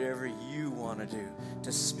do whatever you want to do,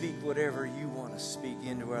 to speak whatever you want to speak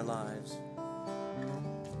into our lives.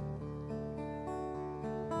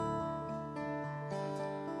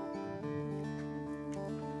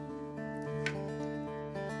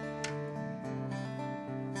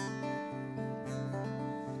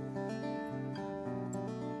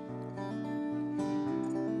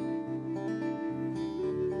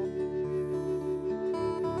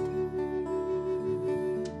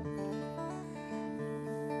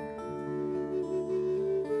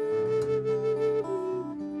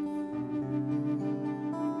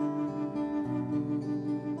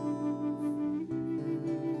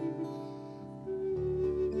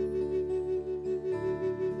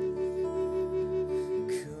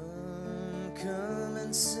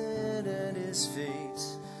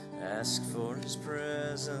 Ask for his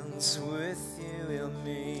presence, with you he'll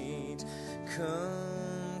meet.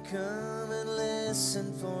 Come and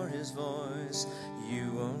listen for his voice.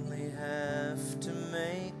 You only have to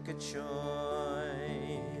make a choice.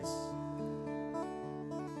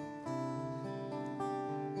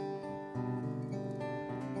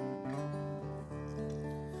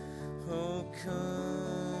 Oh,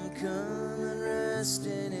 come and rest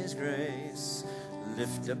in his grace.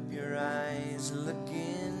 Lift up your eyes, look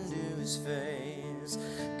into his face.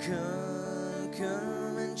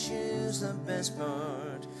 Come and choose the best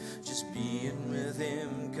part. Just being with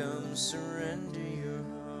him, come surrender your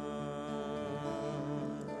heart.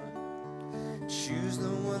 Choose the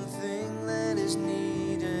one thing that is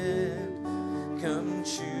needed. Come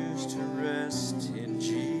choose to rest in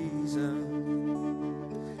Jesus.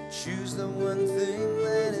 Choose the one thing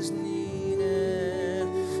that is needed.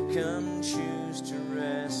 Come choose to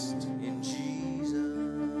rest in Jesus.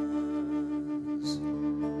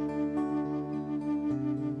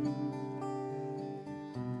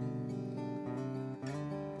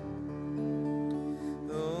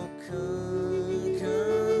 Oh,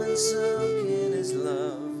 come and soak in his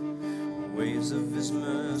love. Waves of his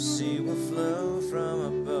mercy will flow from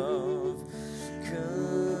above.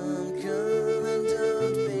 Come and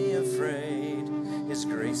don't be afraid. His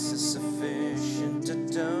grace is sufficient,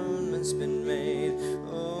 atonement's been made.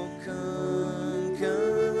 Oh,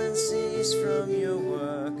 come and cease from your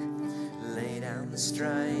work. Lay down the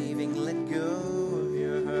striving, let go of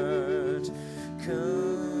your hurt.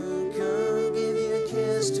 Come, give your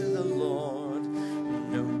cares to the Lord.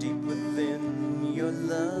 Know deep within you're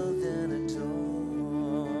loved and adored.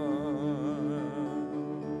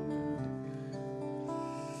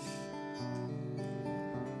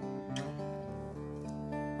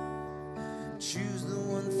 Choose the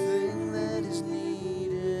one thing that is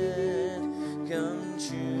needed. Come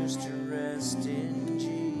choose to rest in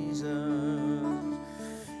Jesus.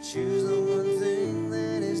 Choose the one thing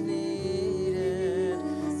that is needed.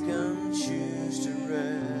 Come choose to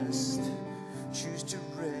rest. Choose to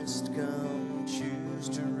rest. Come choose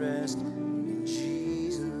to rest in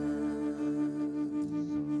Jesus.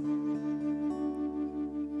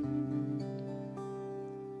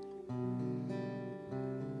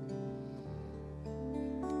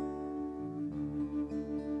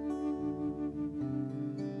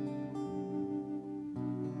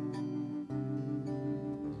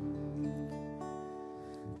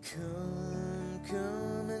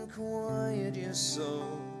 Come and quiet your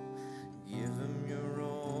soul. Give him your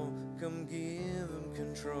all. Come give him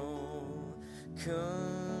control.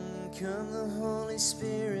 Come, the Holy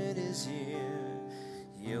Spirit is here.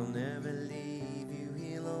 He'll never leave you.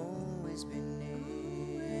 He'll always be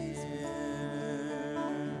near.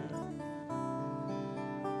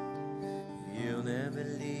 He'll never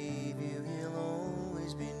leave you. He'll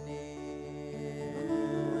always be near.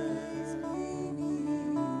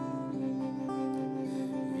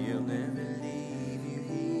 He'll never leave you.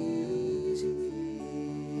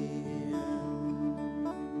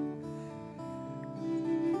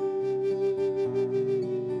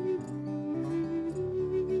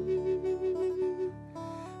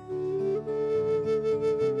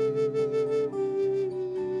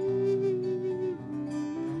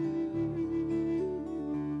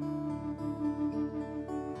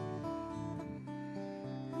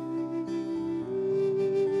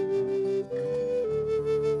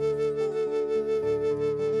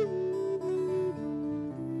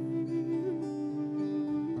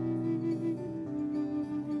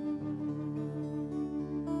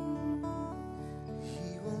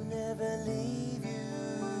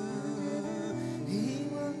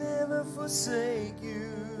 forsake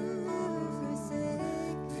you.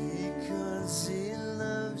 Because he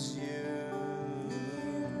loves you.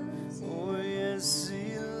 Oh yes,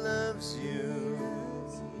 he loves you.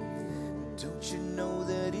 Don't you know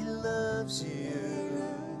that he loves you?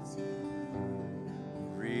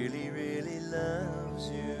 Really, really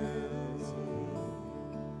loves you.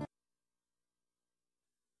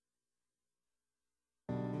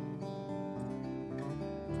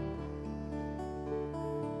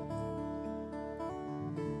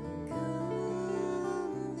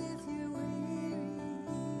 Come if you're weary.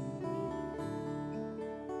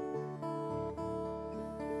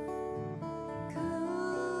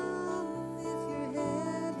 Come if you're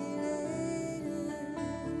heavy laden.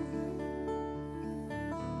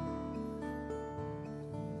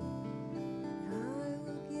 I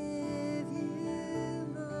will give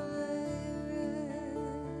you my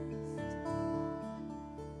rest.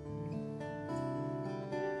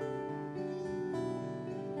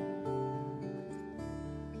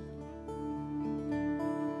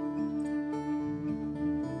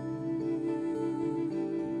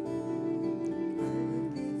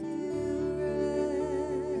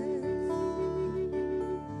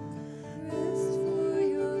 Rest for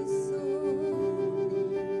your soul,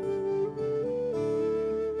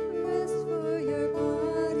 rest for your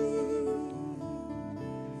body.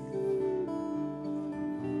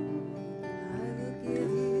 I will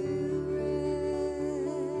give you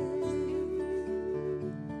rest.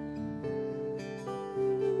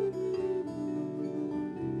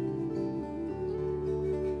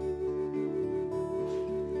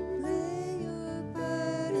 Lay your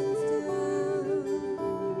burdens down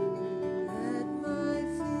at my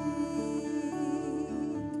feet.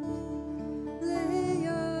 Lay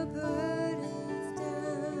your burdens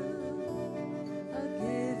down. I'll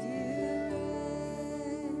give you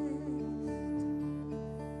rest.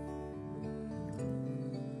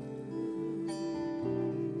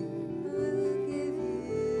 I will give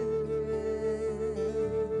you rest.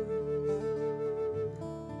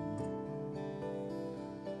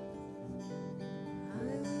 I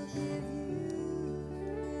will give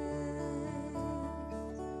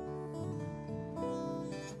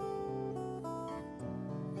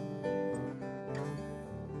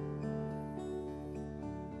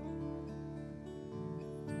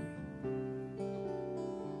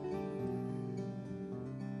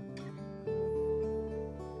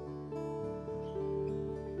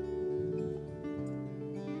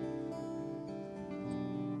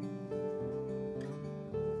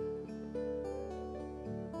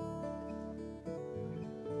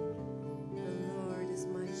The Lord is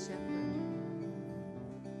my shepherd.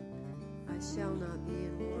 I shall not be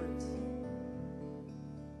in want.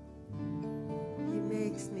 He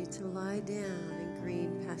makes me to lie down in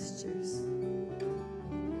green pastures.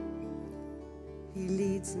 He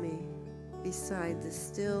leads me beside the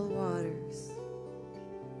still waters.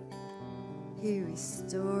 He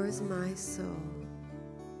restores my soul.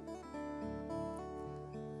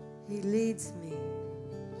 He leads me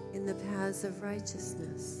in the paths of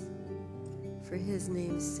righteousness for his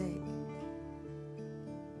name's sake.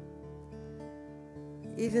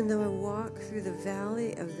 Even though I walk through the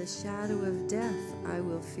valley of the shadow of death, I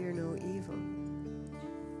will fear no evil,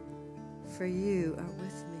 for you are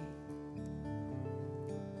with me.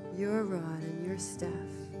 Your rod and your staff,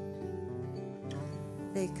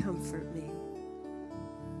 they comfort me.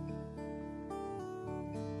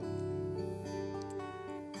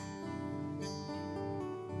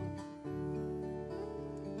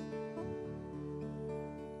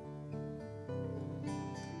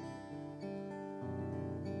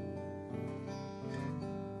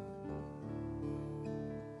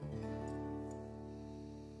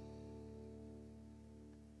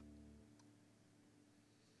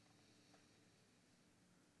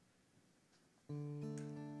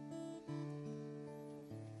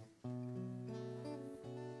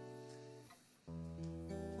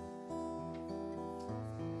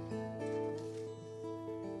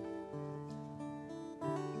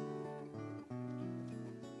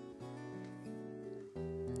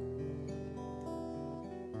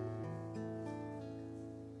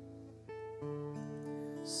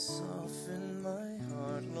 Soften my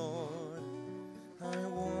heart, Lord. I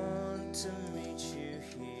want to meet you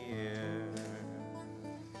here.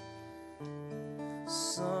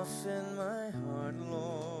 Soften my heart,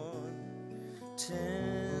 Lord.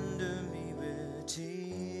 Tender me with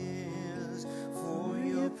tears, for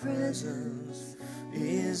your presence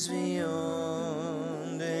is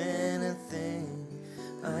beyond anything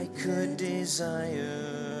I could desire.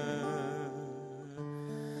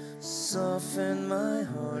 Soften my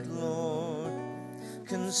heart, Lord.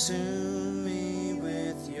 consume me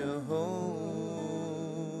with your holy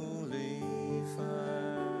fire.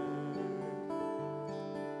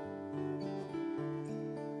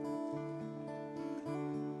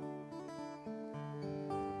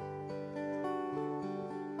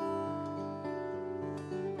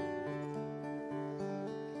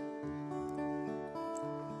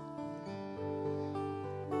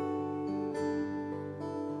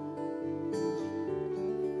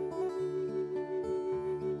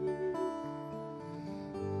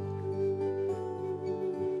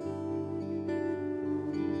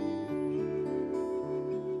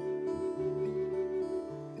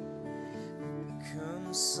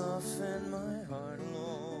 Come soften my heart,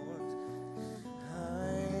 Lord.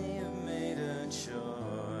 I have made a choice.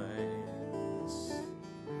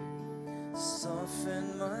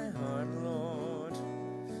 Soften my heart, Lord.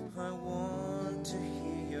 I want to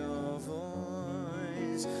hear your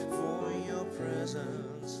voice, for your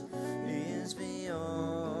presence is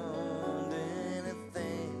beyond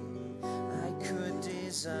anything I could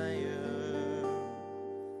desire.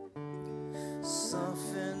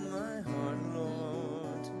 Soften my heart,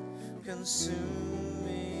 Lord, consume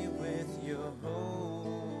me with your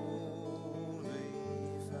holy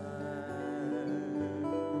fire.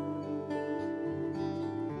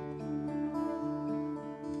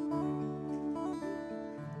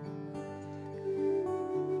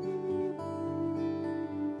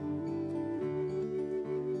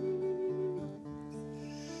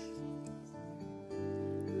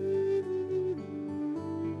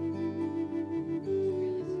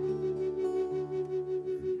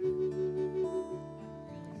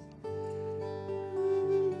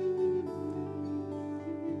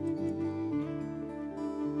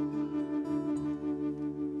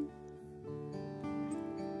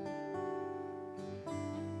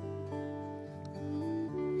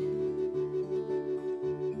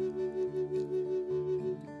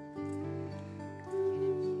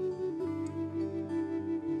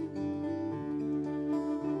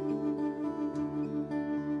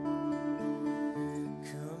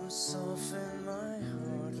 Come soften my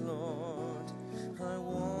heart, Lord. I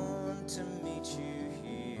want to meet you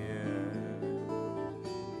here.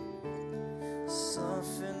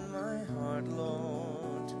 Soften my heart,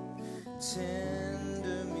 Lord.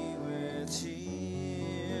 Tender me with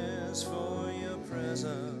tears, for your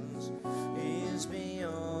presence is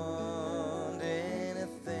beyond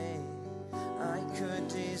anything I could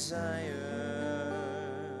desire.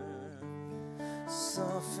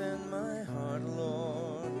 Soften my heart,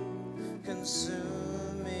 Lord,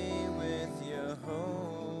 consume me with your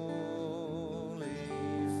holy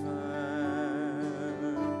fire.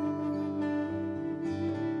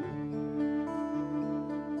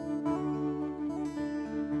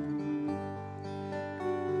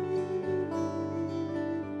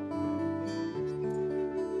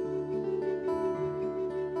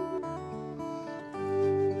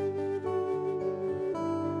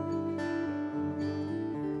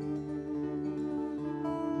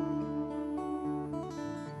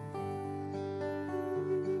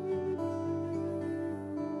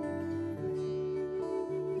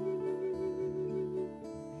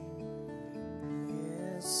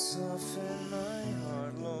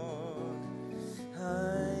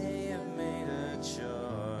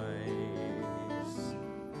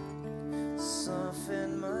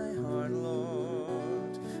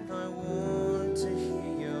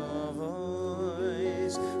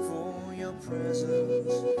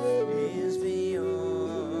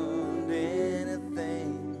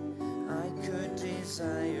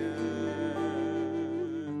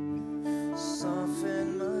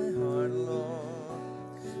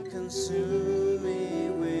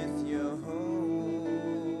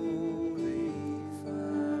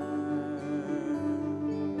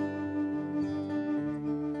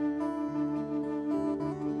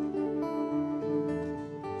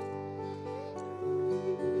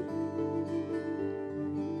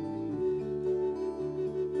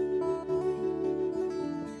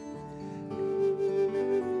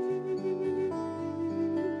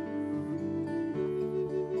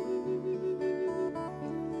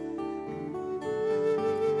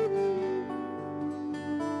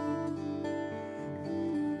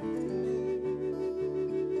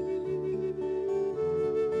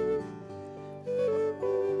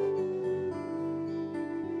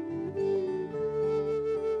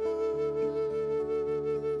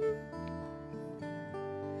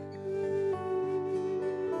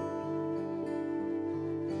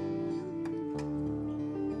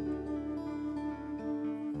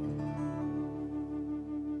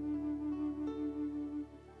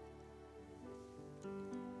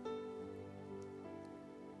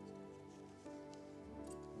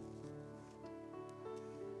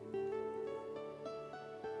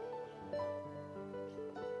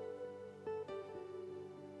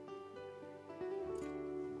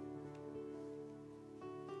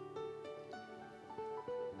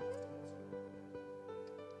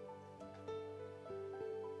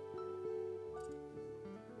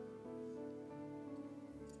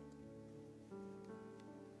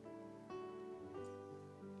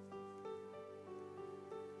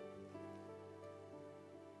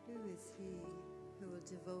 is he who will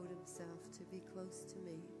devote himself to be close to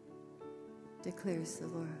me, declares the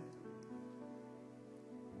Lord.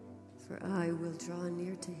 For I will draw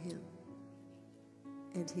near to him,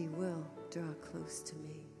 and he will draw close to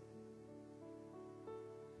me.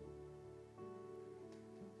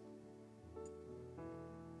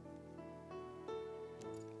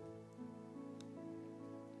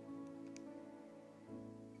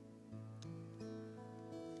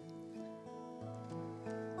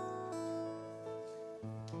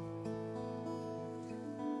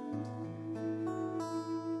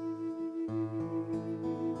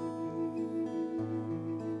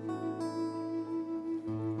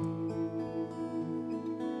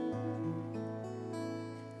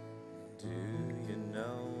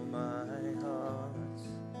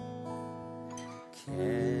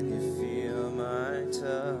 Can you feel my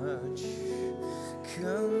touch?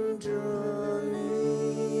 Come draw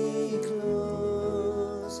me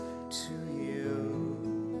close to you.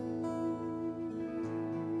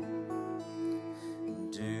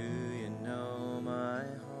 Do you know my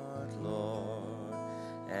heart, Lord?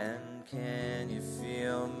 And can you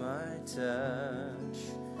feel my touch?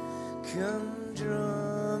 Come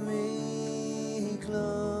draw me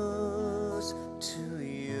close to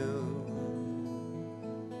you.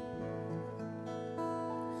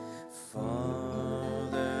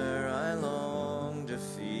 Father, I long to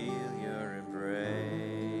feel your embrace.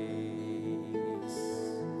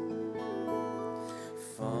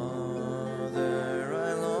 Father,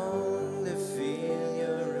 I long to feel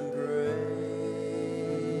your embrace.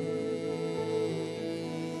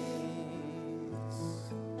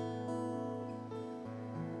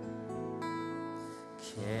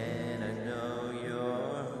 Can I know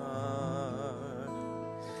your heart?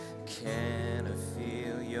 Can I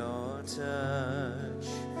feel your touch?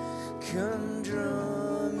 Come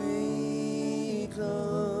draw me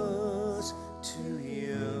close to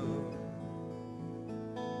you.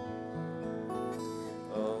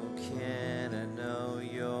 Oh, can I know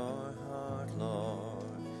your heart, Lord?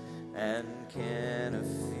 And can I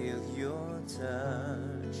feel your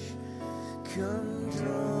touch? Come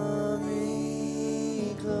draw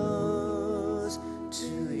me close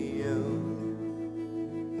to you.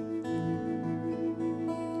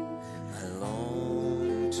 I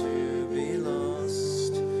long to be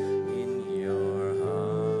lost in your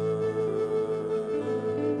heart.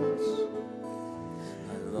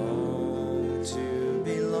 I long to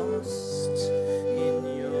be lost in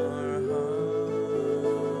your heart.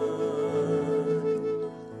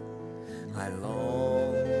 I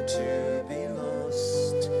long to be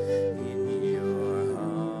lost in your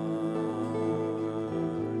heart.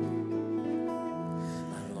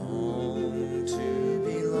 I long to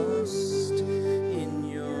be lost in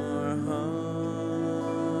your heart.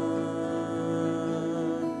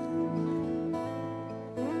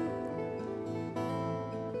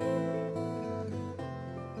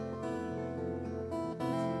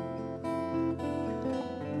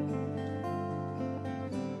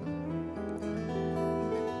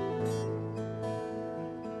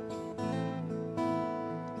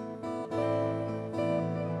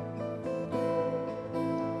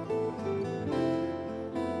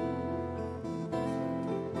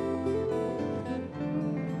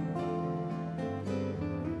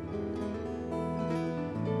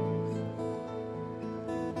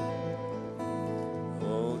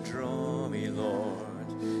 Oh, draw me, Lord,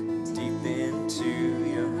 deep into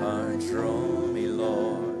your heart. Draw me,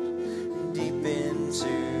 Lord, deep into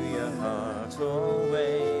your heart.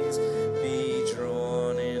 Always be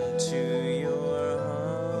drawn into your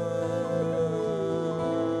heart.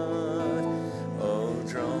 Oh,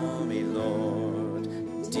 draw me, Lord,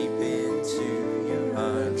 deep into your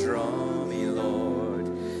heart. Draw me, Lord,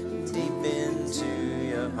 deep into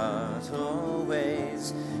your heart.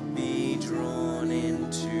 Always be drawn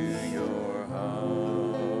into your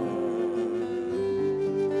heart.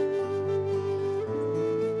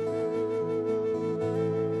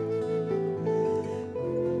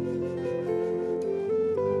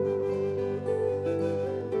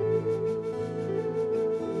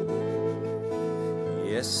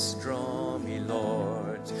 Yes, draw me,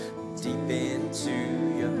 Lord, deep into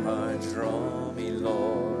your heart. Draw me,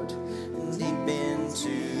 Lord, deep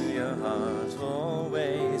into your heart.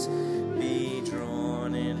 Always be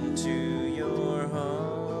drawn into your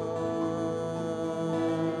heart.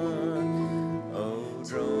 Oh,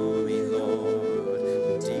 draw me,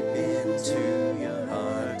 Lord, deep into your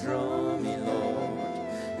heart. Draw me,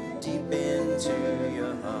 Lord, deep into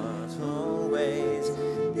your heart. Always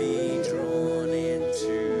be drawn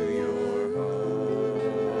into your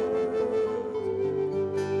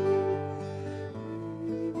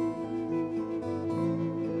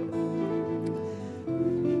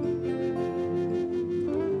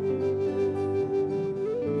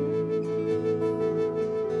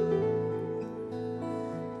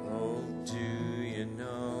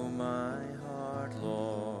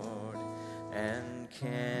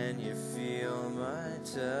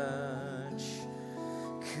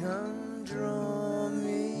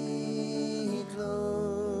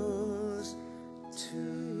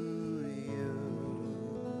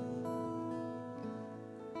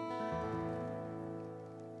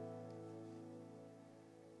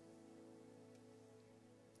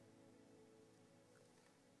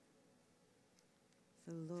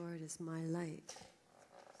The Lord is my light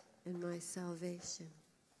and my salvation.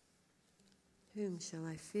 Whom shall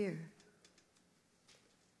I fear?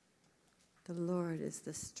 The Lord is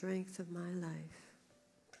the strength of my life.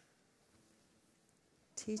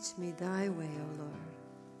 Teach me thy way, O Lord,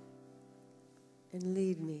 and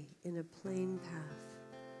lead me in a plain path.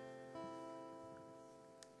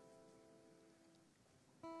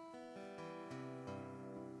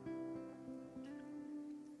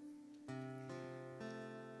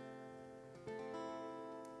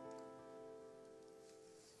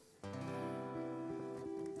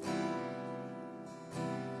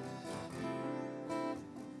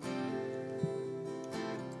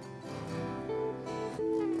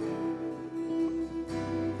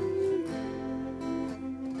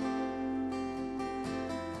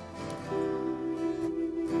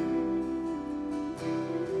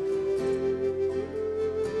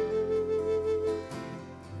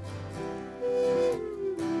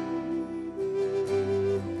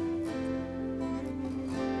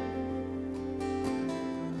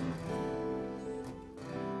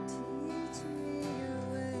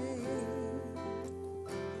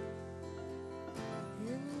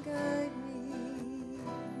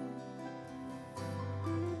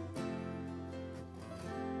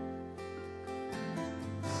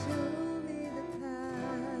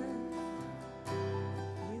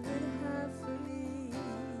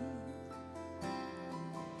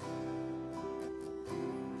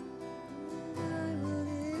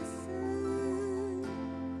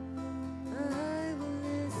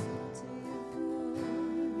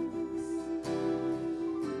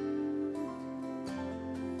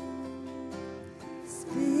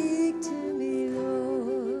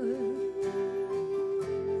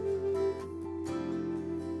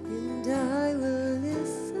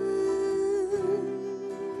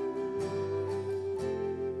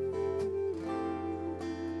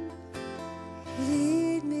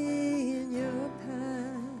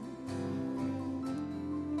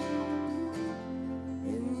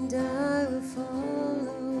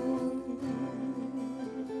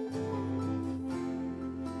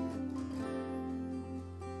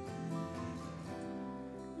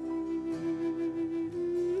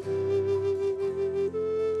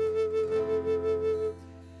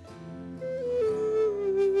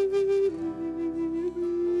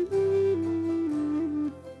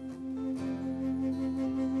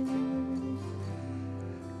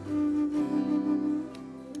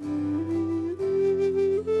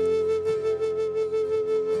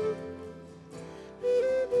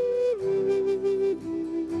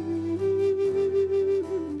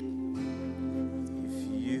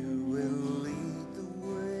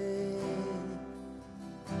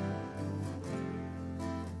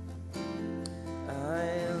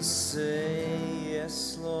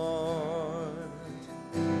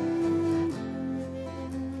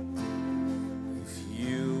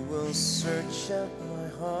 search out my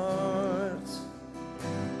heart,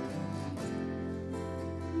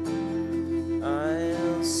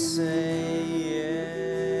 I'll say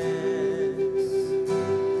yes.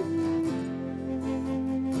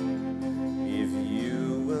 If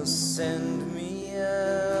you will send me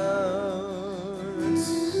out,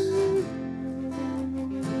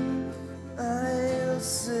 I'll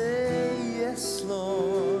say yes,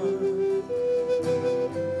 Lord.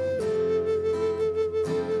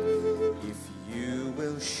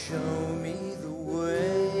 Show me the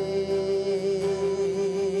way,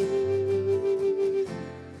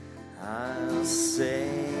 I'll say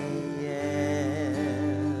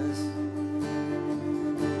yes.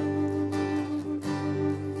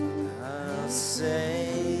 I'll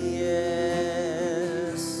say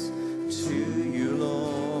yes to you,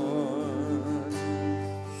 Lord.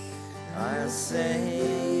 I'll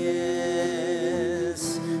say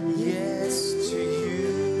yes, yes to you.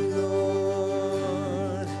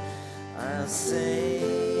 I'll say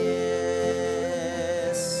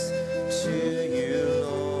yes to you,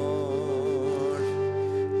 Lord.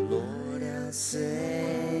 Lord, I'll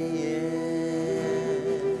say yes.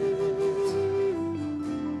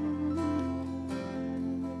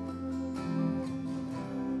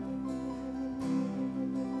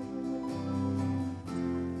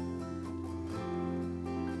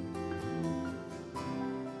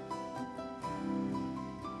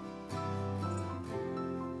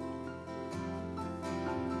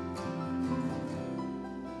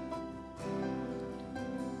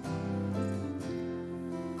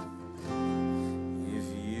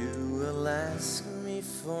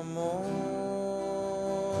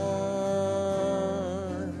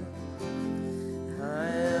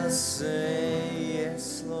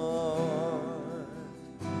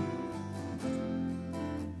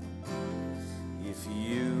 If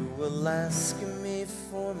you will ask me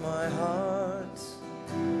for my heart,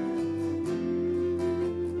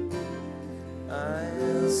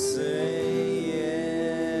 I'll say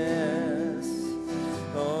yes,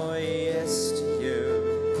 oh yes to you.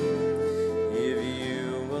 If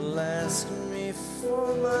you will ask me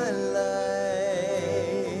for my life,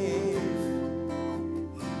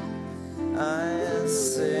 I'll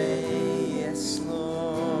say yes, Lord.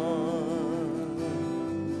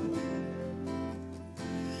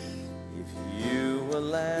 If you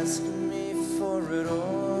will ask me for it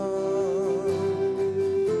all,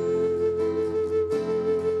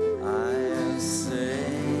 I'll say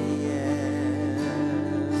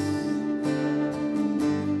yes.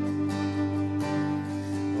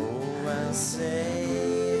 Oh, I'll say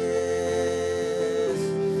yes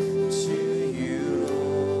to you,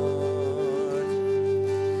 Lord.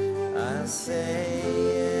 I'll say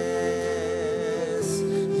yes,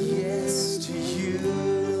 yes to you,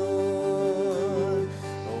 Lord.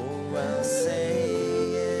 Oh,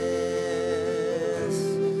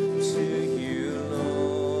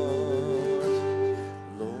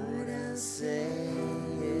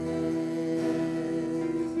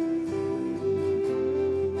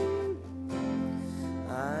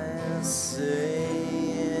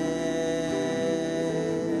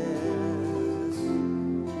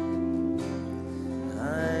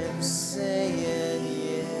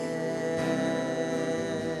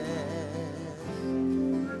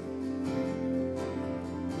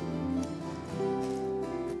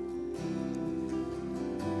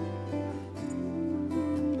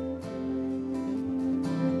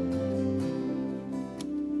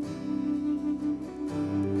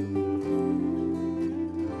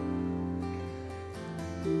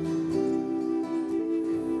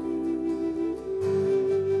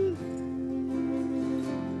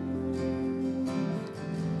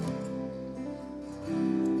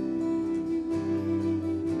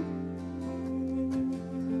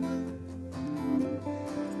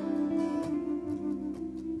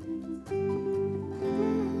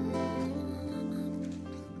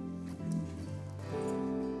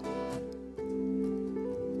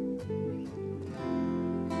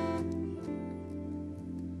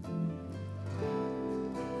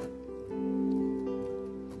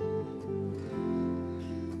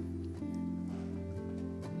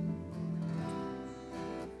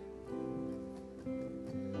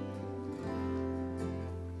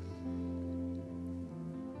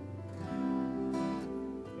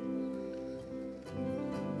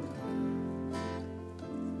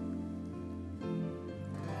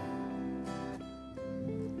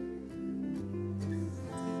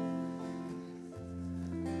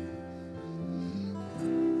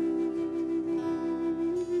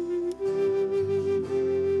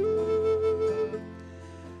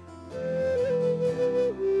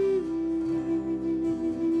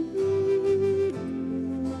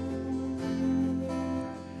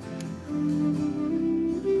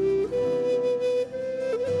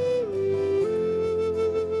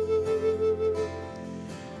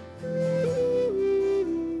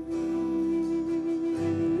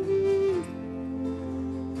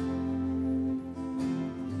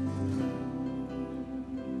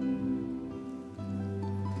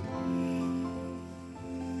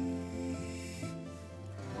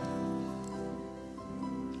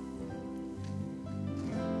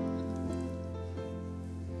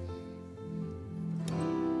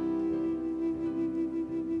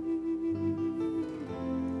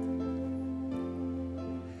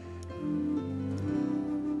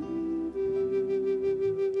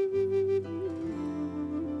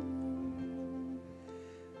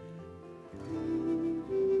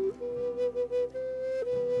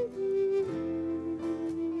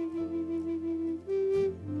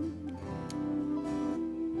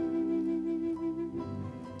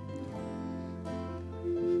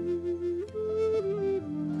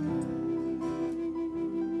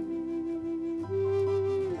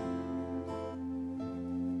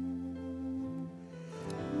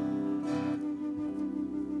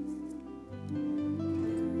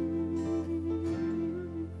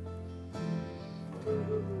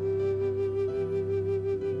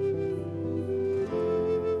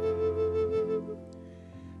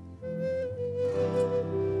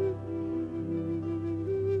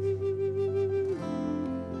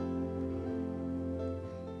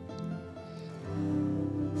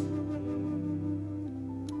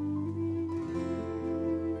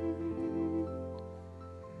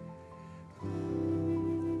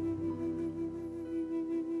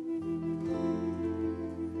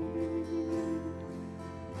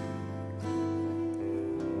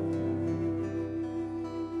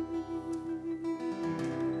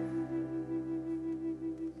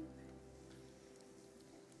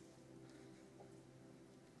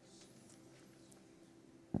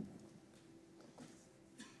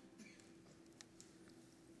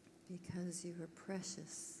 because you are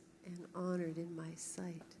precious and honored in my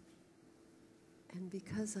sight. And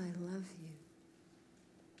because I love you,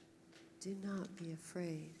 do not be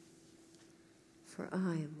afraid, for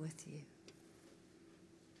I am with you.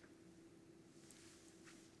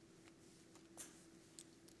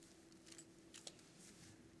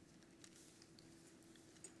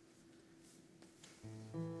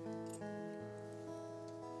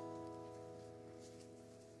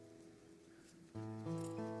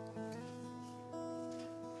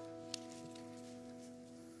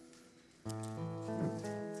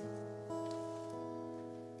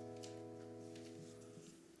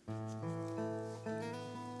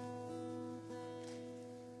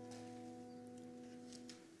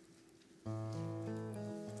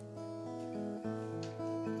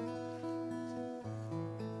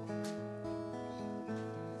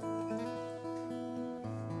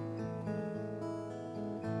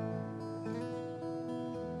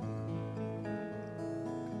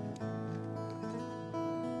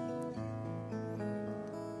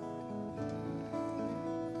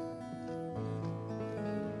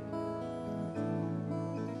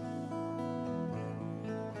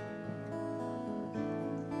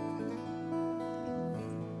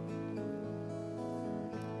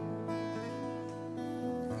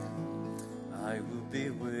 I will be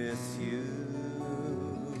with you.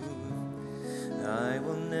 I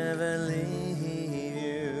will never leave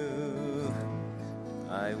you.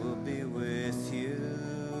 I will be with you.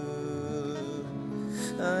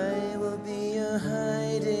 I will be your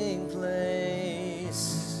hiding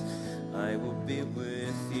place. I will be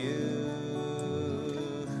with you.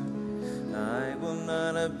 I will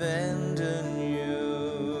not abandon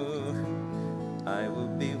you. I will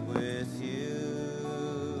be with you.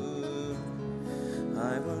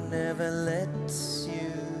 I will never let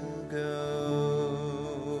you go.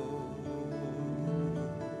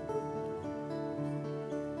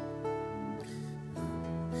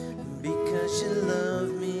 Because you love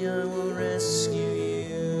me, I will rescue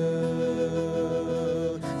you,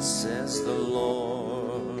 says the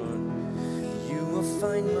Lord. You will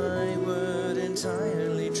find my word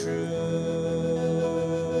entirely true.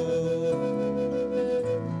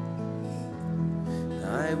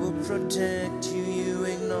 I will protect you, you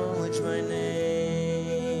acknowledge my name.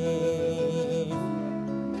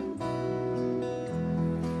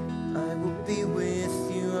 I will be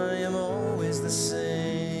with you, I am always the same.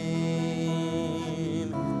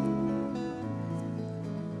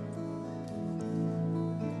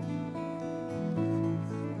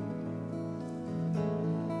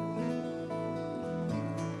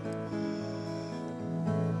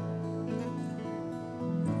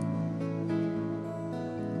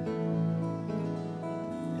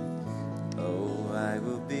 Oh, I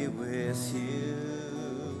will be with you.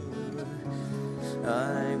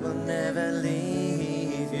 I will never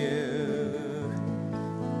leave you.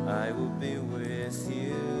 I will be with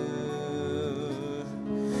you.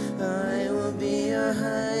 I will be your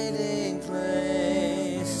hiding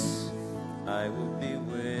place. I will be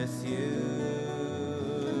with you.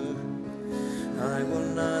 I will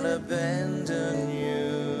not abandon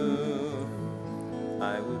you.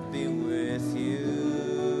 I will be with you.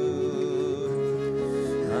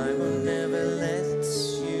 I will never let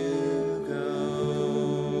you go.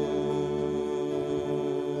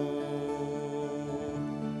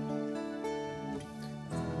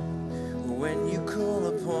 When you call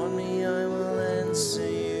upon me, I will answer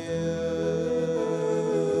you.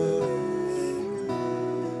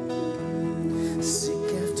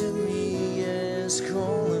 Seek after me, yes,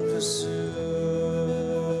 call and pursue.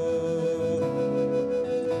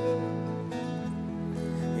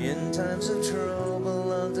 In times of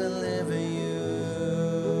trouble, I'll deliver you.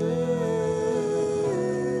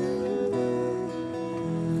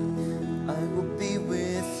 I will be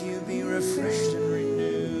with you, be refreshed and renewed.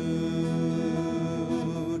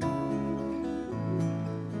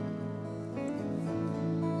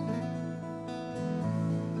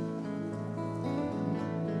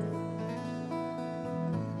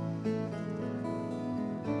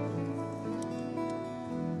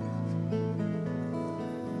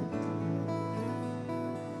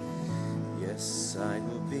 Yes, I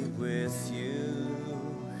will be with you.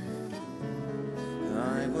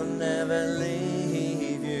 I will never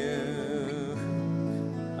leave you.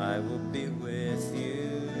 I will be with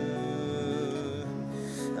you.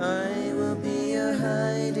 I will be your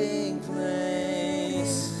hiding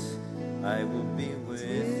place. I will be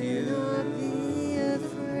with you.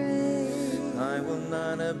 I will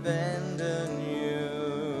not abandon you.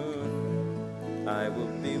 I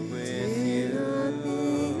will be with you.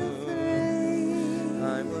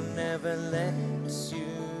 I will never let you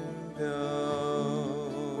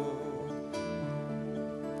go.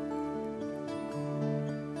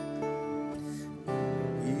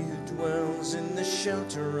 He who dwells in the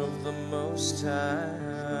shelter of the Most High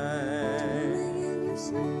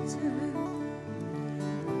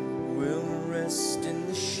will rest in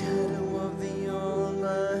the shadow of the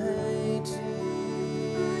Almighty.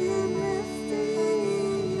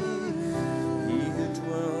 He who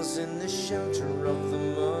dwells in the shelter of the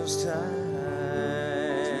Most High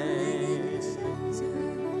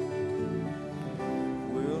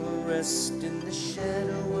will rest in the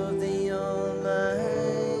shadow of the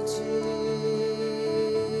Almighty.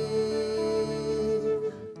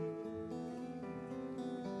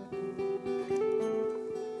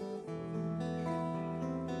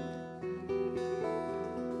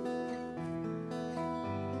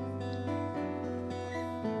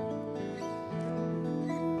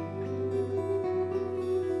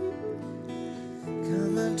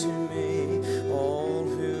 Come unto me, all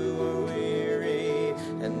who are weary,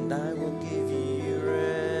 and I will give you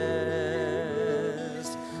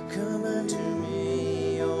rest. Come unto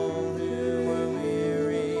me, all who are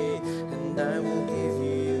weary, and I will give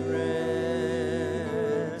you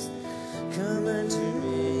rest. Come unto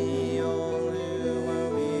me, all who are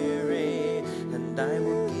weary, and I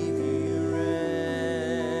will give you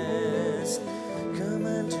rest. Come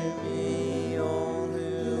unto me, all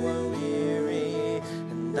who are weary,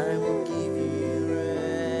 and I will give you rest.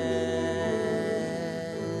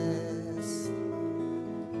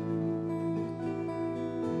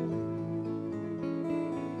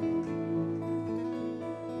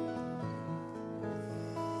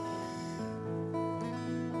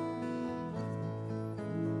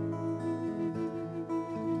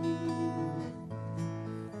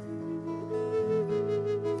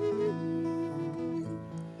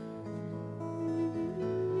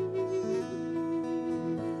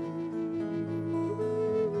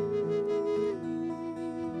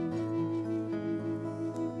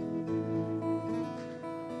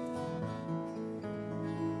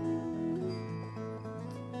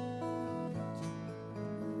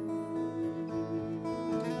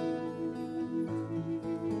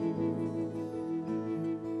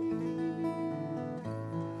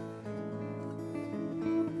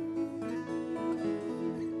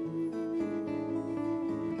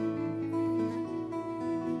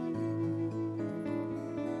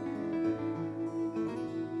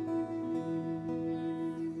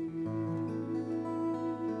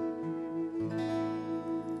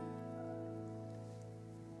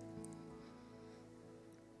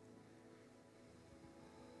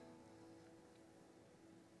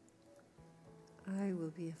 I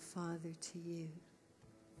will be a father to you,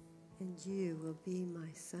 and you will be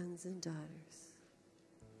my sons and daughters,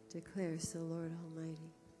 declares the Lord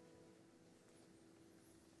Almighty.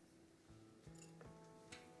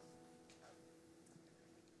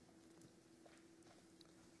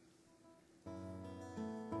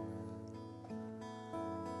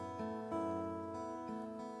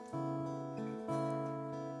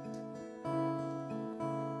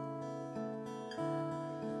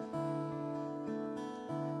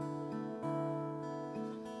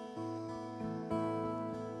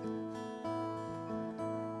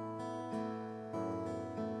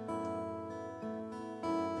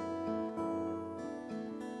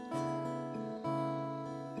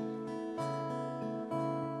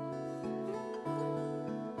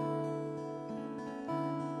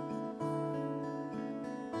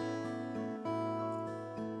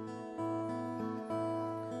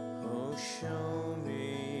 Oh, show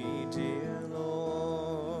me, dear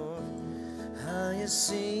Lord, how you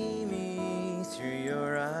see me through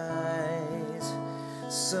your eyes,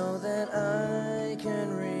 so that I can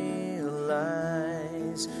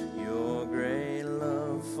realize your great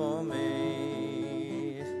love for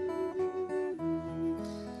me.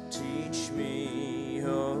 Teach me,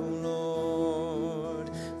 oh Lord,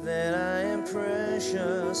 that I am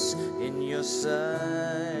precious in your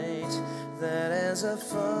sight, that as a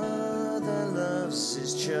father loves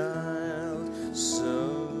his child,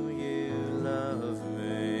 so you love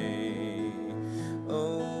me.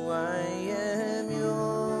 Oh, I am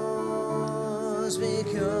yours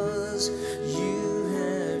because you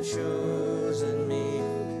have chosen me.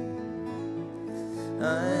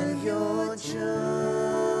 I'm your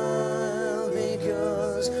child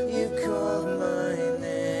because you called my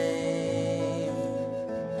name,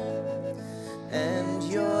 and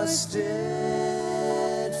your steadfast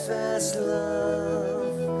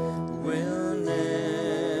love will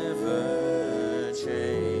never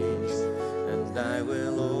change, and I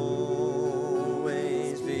will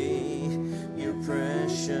always be your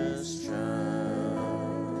precious child.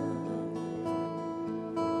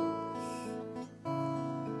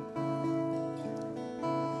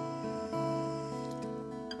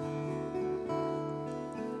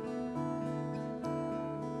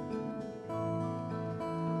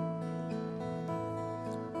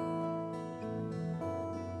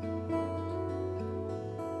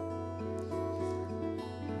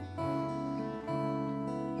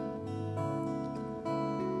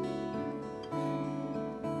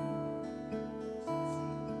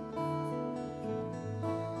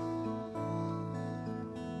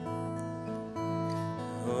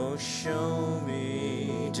 Oh, show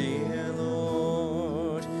me, dear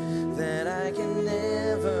Lord, that I can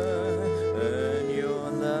never earn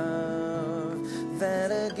your love,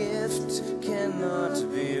 that a gift cannot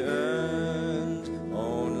be earned,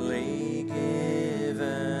 only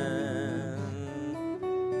given.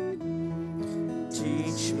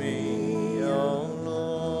 Teach me, oh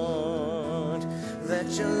Lord,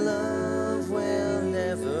 that your love will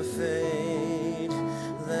never fade,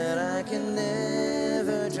 that I can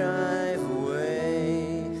never drive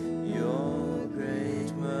away your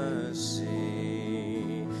great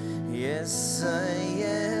mercy. Yes, I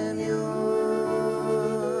am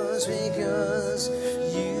yours because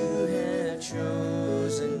you have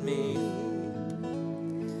chosen me.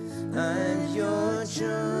 I'm your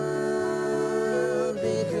child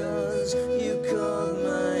because you called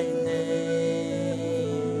my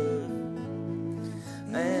name,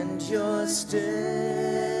 and your steadfast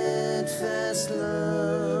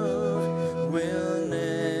love will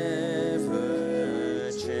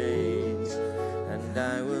never change, and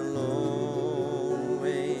I will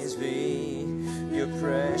always be your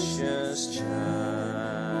precious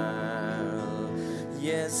child.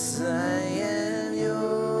 Yes, I am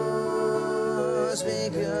yours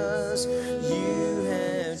because you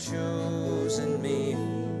have chosen me.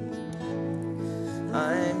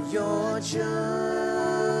 I'm your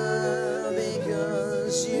child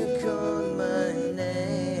because you called my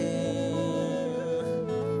name,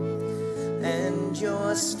 and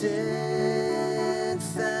your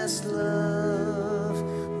steadfast love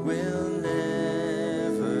will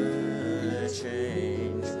never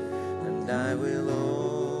change, and I will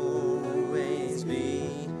always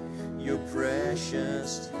be your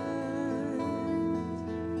precious child.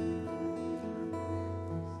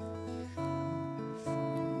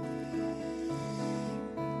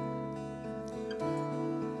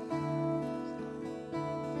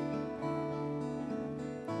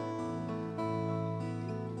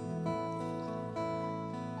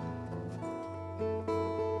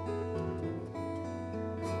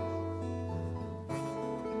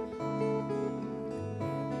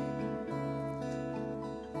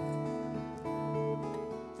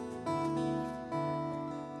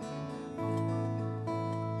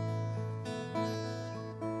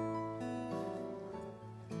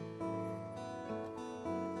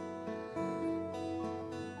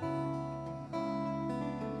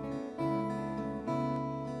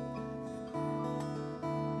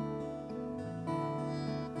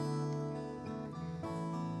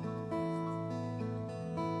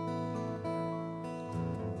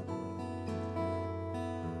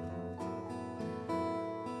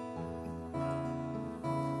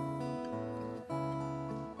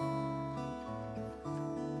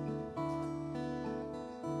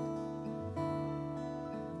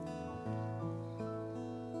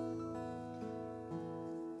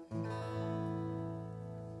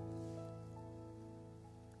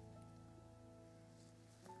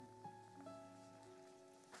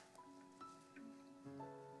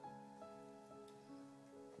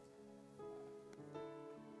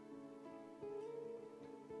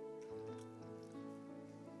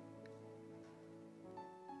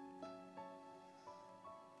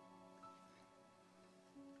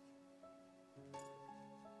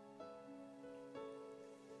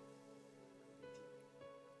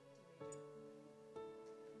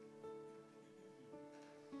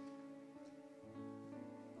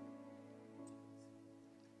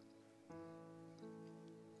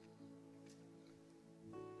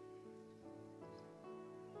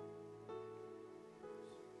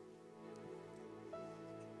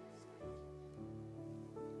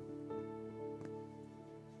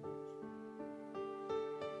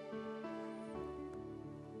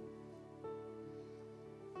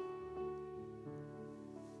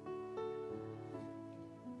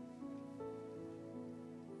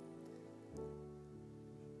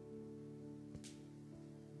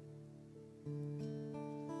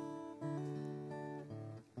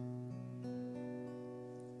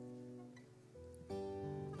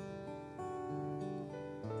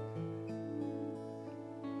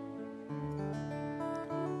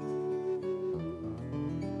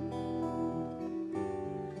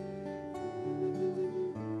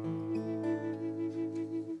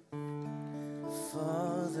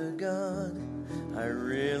 Father God, I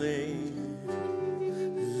really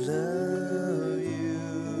love you.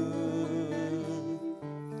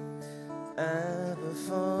 Abba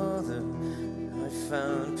Father, I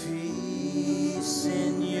found peace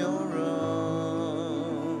in your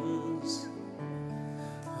arms.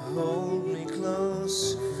 Hold me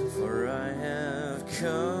close, for I have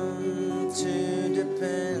come to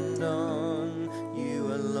depend on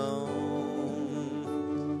you alone.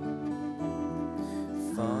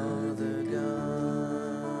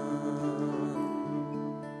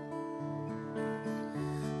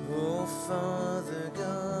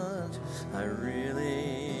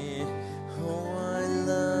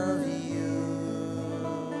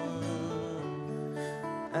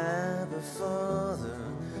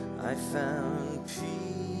 found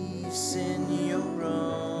peace in your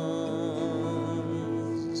arms.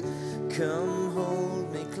 Come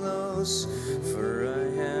hold me close, for I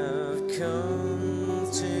have come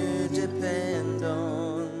to depend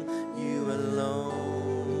on you alone.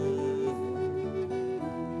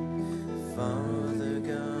 Father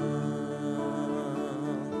God,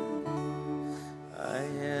 I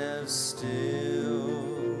have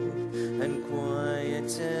stilled and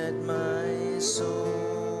quieted my soul.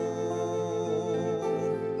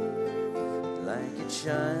 Like a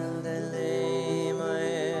child I lay my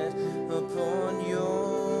head upon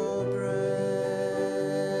your breast.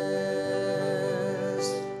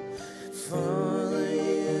 Father,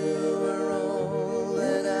 you are all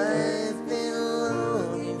that I've been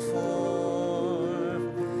longing for.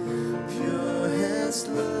 Purest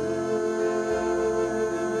love,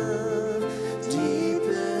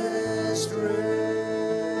 deepest rest.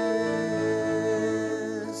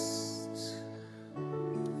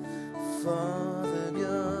 Father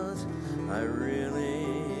God, I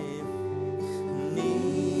really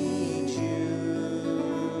need you.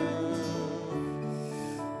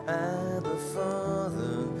 Abba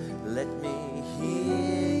Father, let me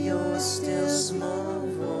hear your still small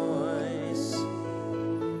voice.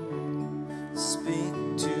 Speak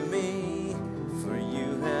to me, for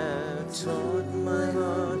you have taught my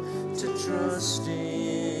heart to trust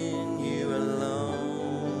in you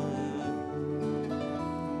alone.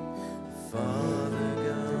 Father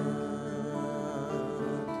God,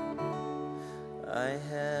 I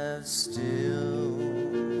have stilled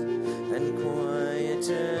and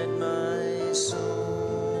quieted my soul.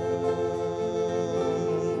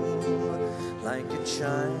 Like a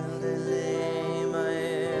child I lay my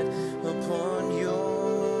head upon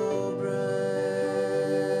your breast.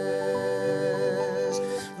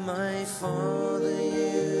 My Father,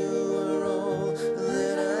 you are all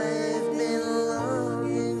that I've been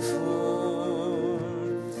longing for.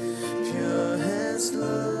 Purest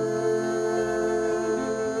love,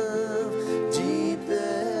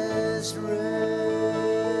 deepest rest.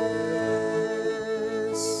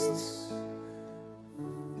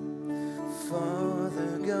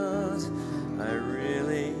 Father God, I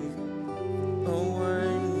really, oh,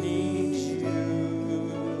 I need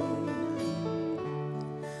you.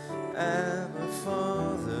 Abba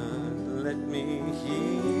Father, let me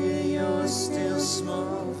hear your still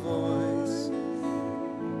small voice.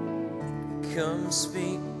 Come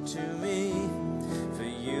speak to me, for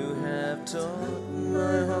you have taught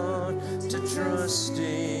my heart to trust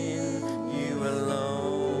in you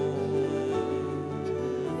alone.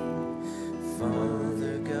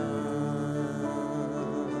 Father God,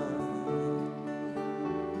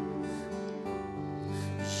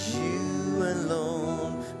 you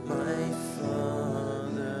alone, my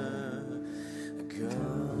Father God.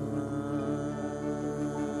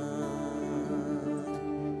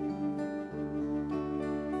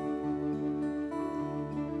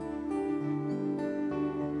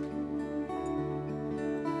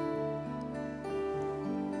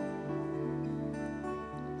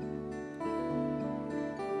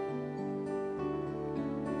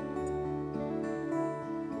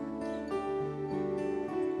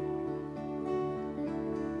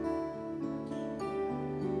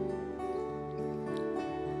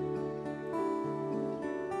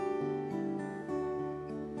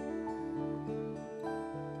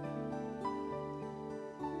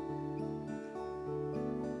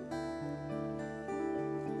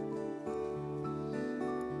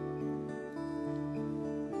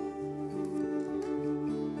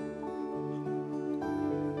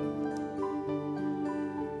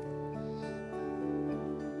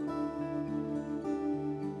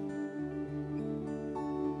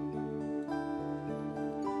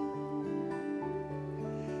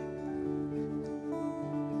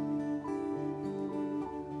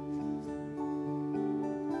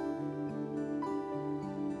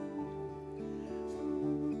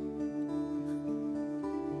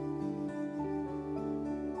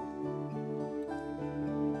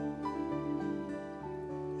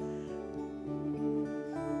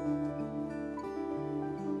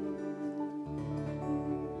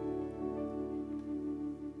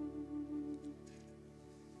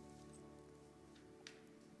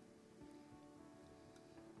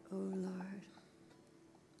 Oh Lord,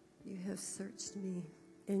 you have searched me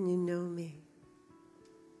and you know me.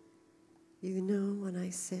 You know when I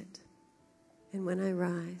sit and when I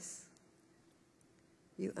rise.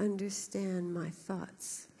 You understand my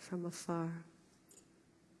thoughts from afar.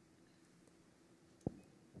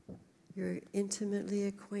 You're intimately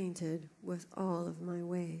acquainted with all of my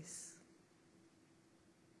ways.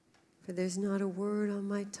 For there's not a word on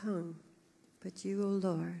my tongue, but you, O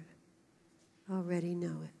Lord, already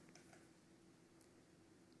know it.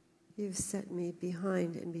 You've set me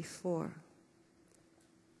behind and before,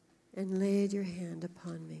 and laid your hand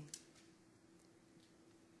upon me.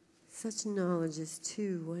 Such knowledge is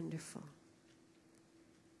too wonderful,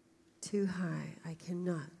 too high. I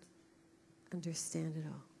cannot understand it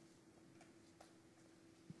all.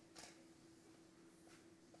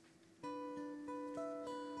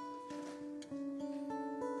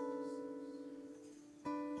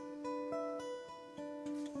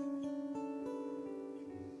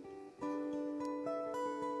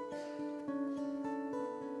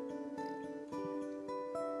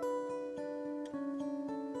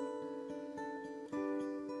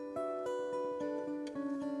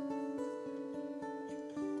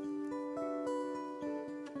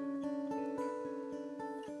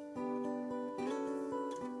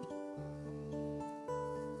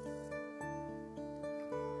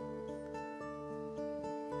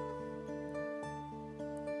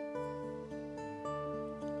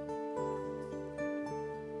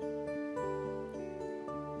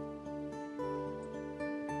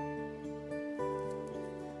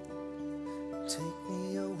 Take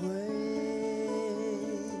me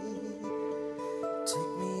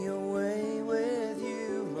away with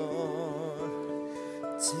you, Lord.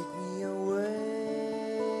 Take me away.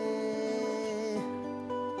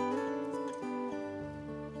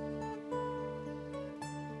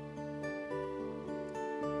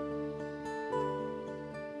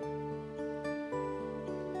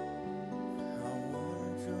 I want to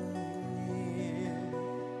draw near,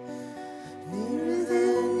 nearer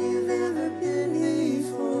than you've ever been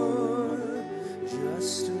before.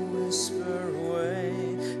 Just a whisper away,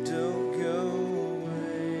 don't go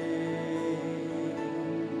away.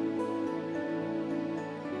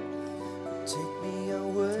 Take me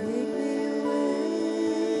away,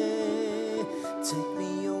 take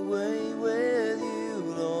me away with you,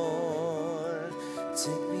 Lord.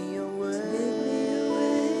 Take me away.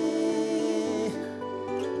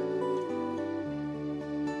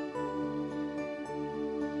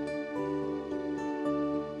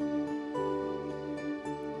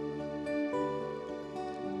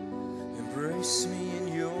 Embrace me in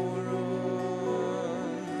your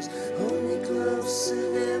arms, hold me close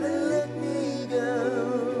and never let me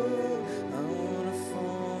go. I want to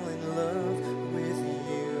fall in love with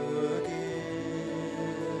you again.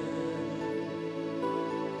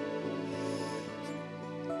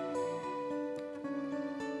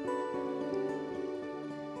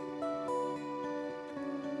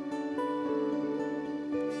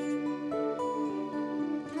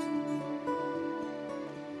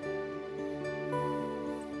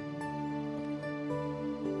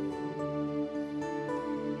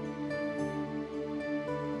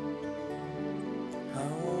 I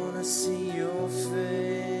wanna see your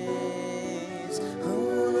face. I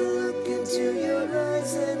wanna look into your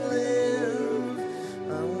eyes and live.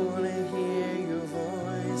 I wanna hear your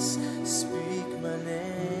voice speak my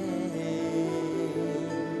name.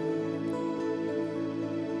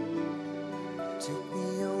 Take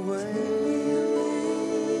me away.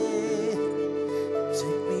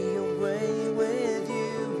 Take me away with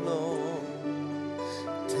you, Lord.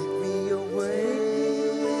 Take me away.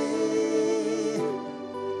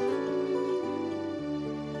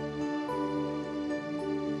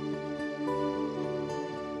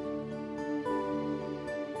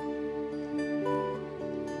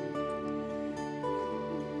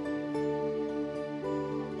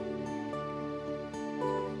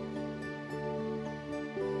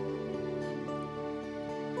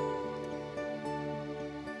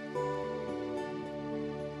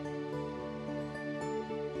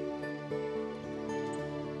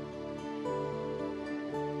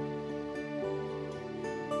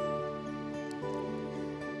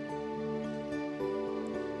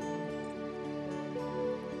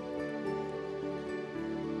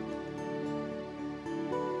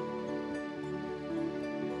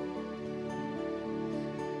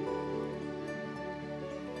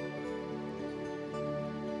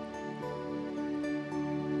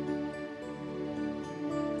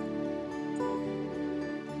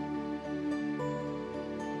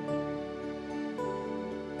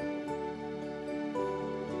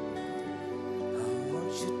 I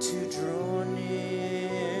want you to draw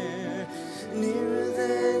near, nearer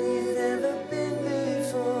than you've ever been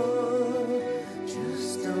before.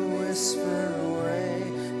 Just a whisper away,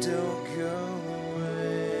 don't go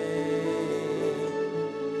away.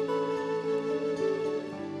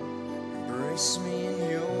 Embrace me in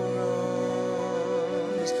your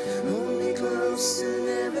arms, hold me close and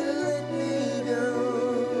never let me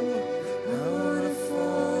go.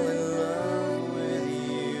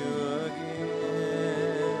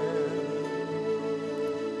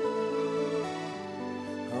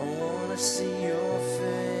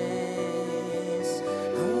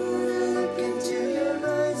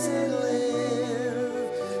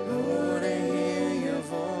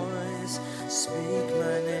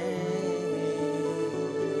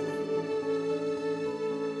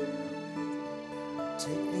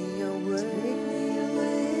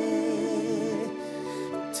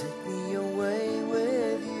 Take me away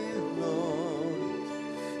with you, Lord.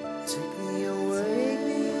 Take me away. Take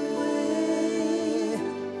me away.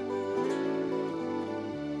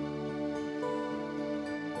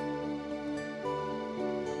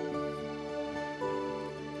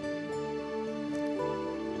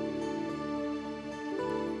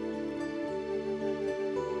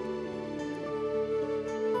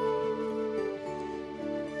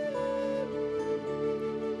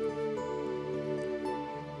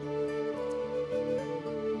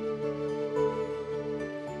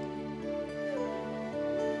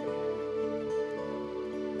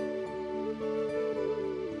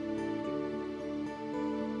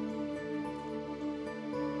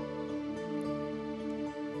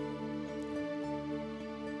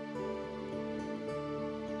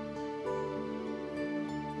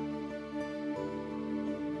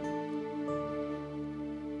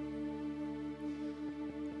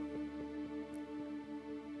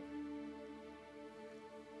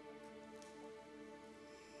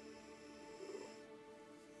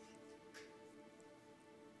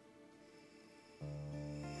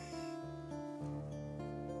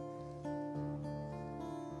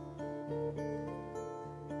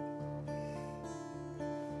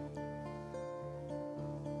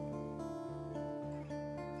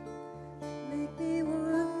 Make me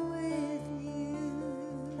one with you.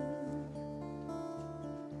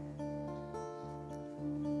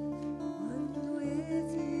 One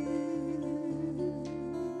with you.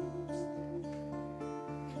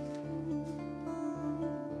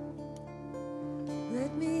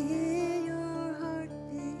 Let me hear your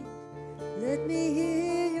heartbeat. Let me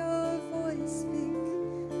hear your voice speak.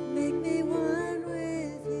 Make me one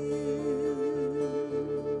with you.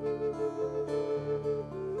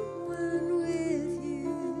 One with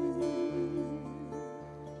you.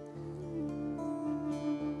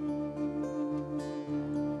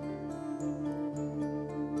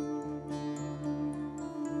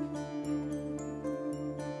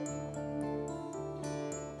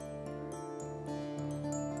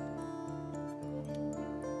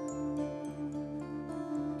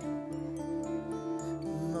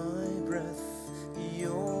 My breath,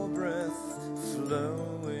 your breath,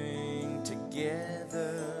 flowing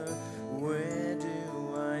together. Where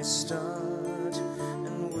do I start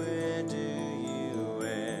and where do you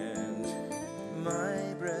end?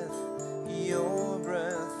 My breath, your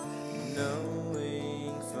breath,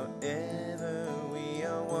 knowing forever we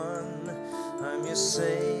are one. I'm your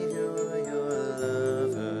savior, your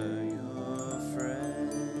lover, your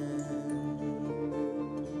friend.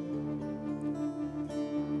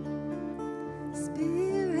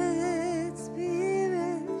 Spirit,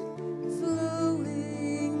 spirit,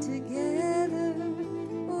 flowing together.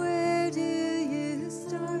 Where do you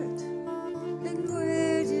start and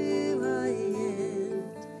where do I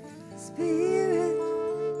end? Spirit,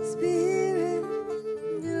 spirit,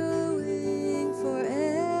 knowing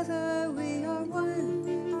forever we are one.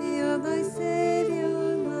 You're my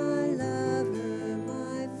savior, my lover,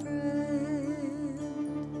 my friend.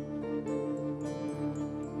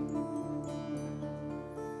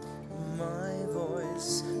 My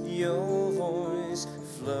voice, your voice,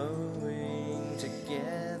 flowing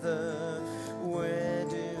together. Where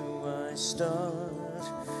do I start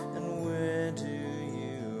and where do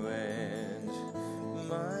you end?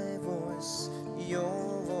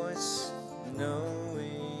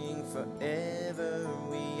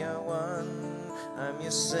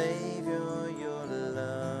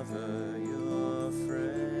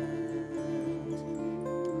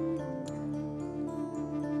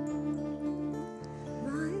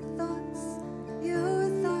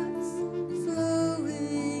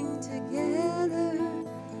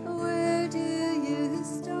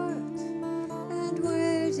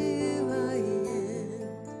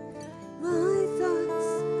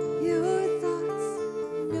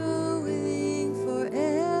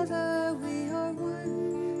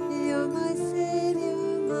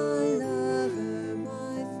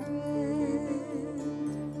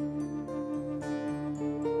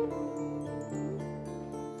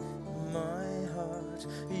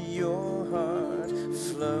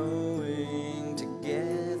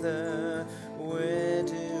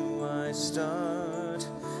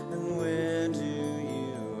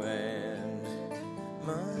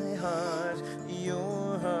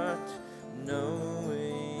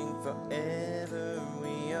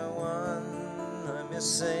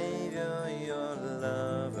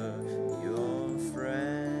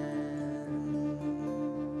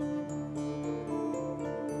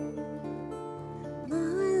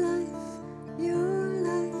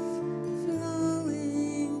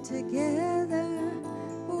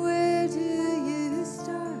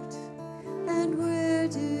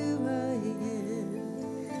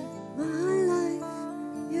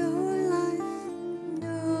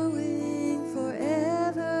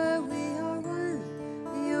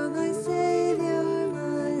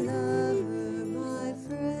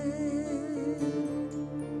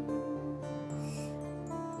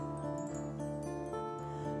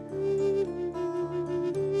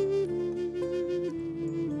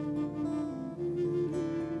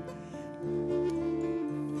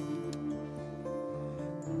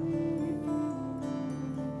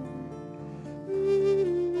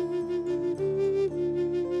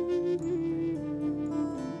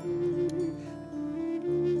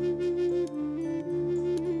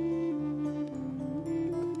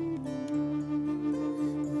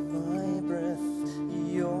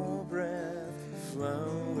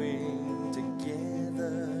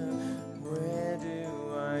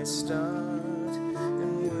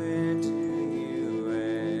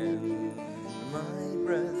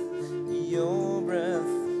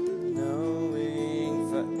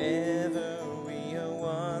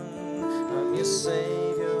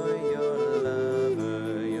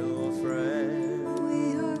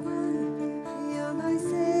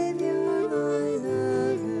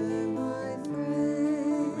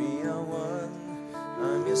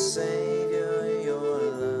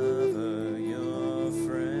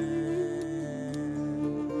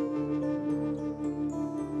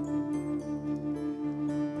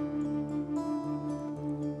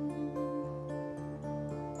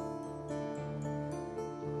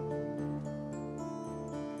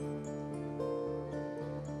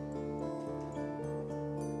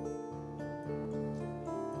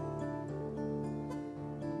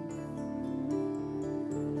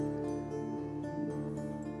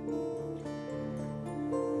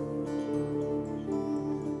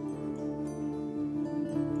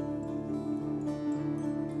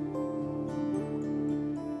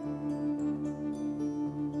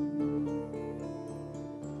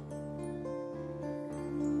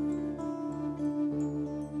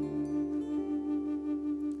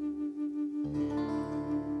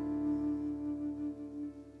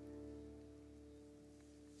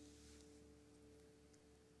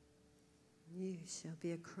 shall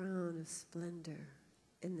be a crown of splendor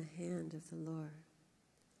in the hand of the Lord,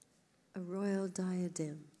 a royal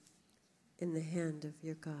diadem in the hand of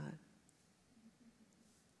your God.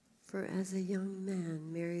 For as a young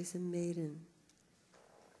man marries a maiden,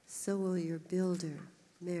 so will your builder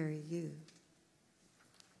marry you.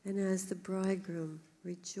 And as the bridegroom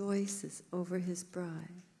rejoices over his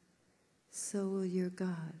bride, so will your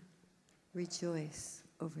God rejoice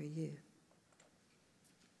over you.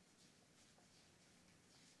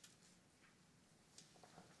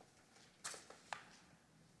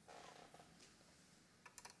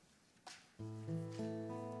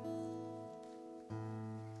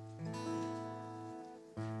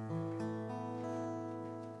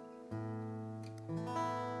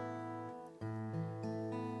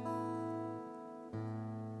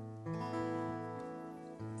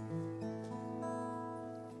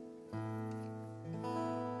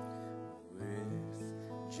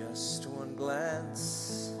 Just one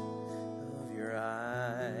glance of your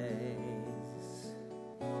eyes,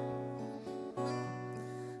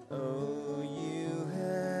 oh, you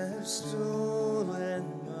have stolen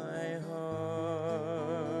my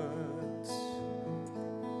heart.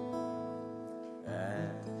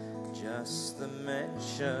 At just the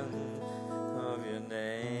mention of your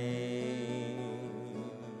name,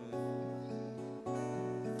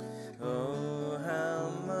 oh, how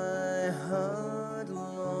my heart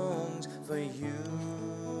longs for you.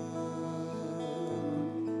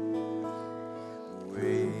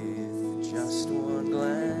 With just one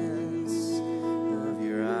glance of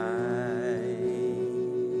your eyes,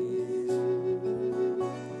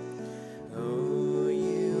 oh,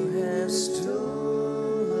 you have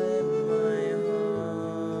stolen my heart.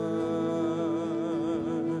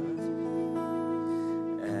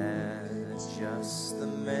 At just the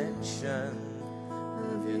mention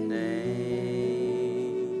of your name,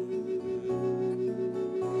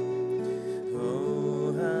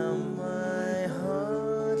 oh, how my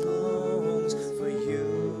heart longs for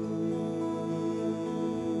you.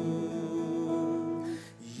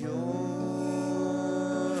 Your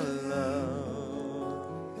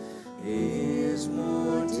love is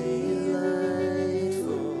more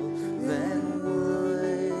delightful than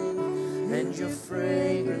wine, and your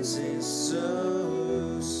fragrance is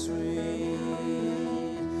so sweet.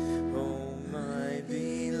 Oh, my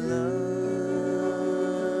beloved,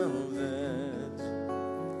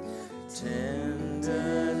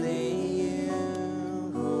 tenderly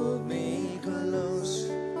you hold me close.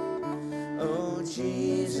 Oh,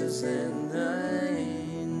 Jesus, and I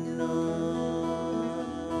know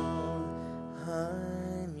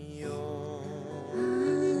I'm yours.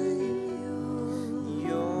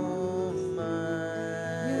 You're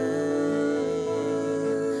mine.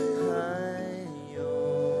 I'm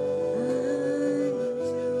yours.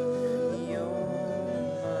 You're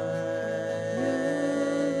mine.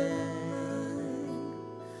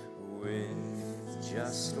 With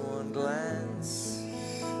just one glance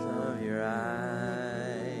of your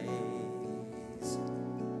eyes,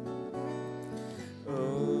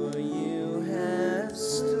 oh, you have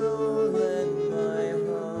stolen my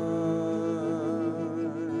heart.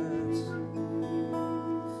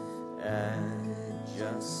 At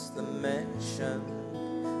just the mention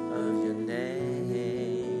of your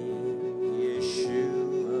name,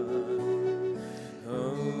 Yeshua,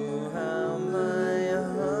 oh, how my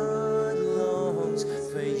heart longs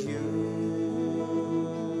for you.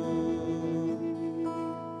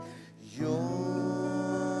 Your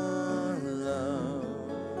love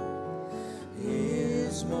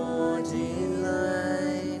is more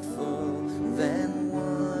delightful than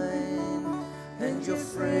wine, and your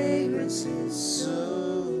fragrance is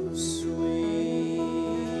so sweet.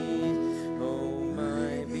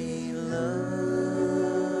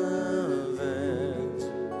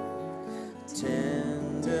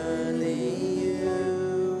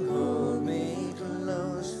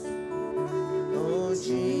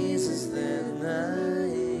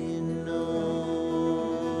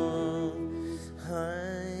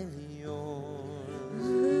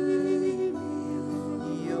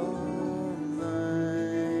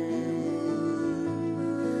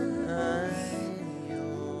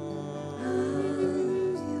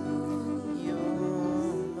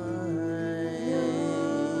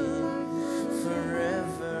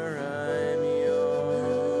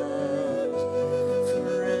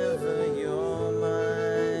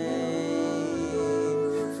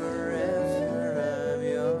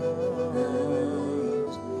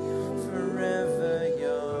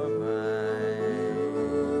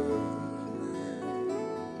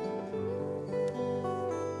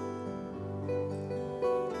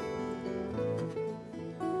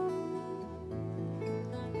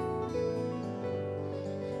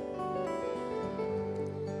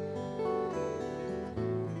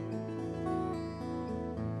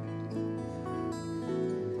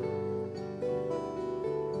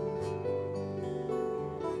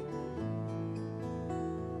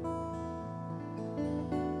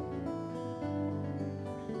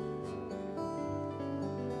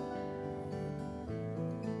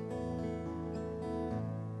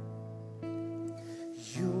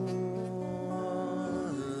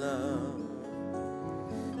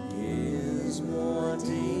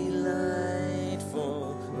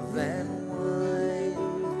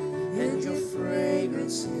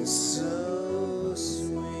 presence is so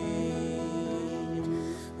sweet.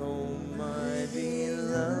 Oh, my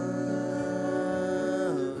beloved,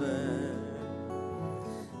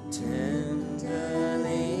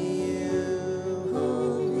 tenderly you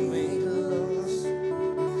hold me close.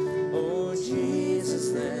 Oh,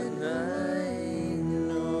 Jesus, then I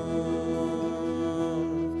know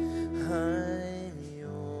I'm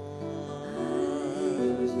yours.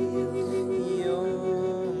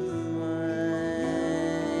 You're mine.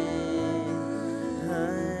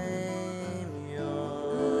 I'm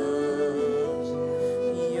yours.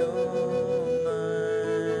 You're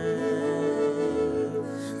mine.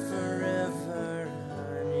 Forever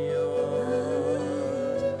I'm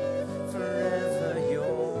yours. Forever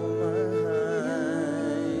you're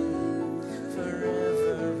mine.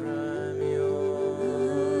 Forever I'm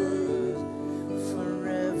yours.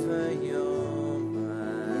 Forever you're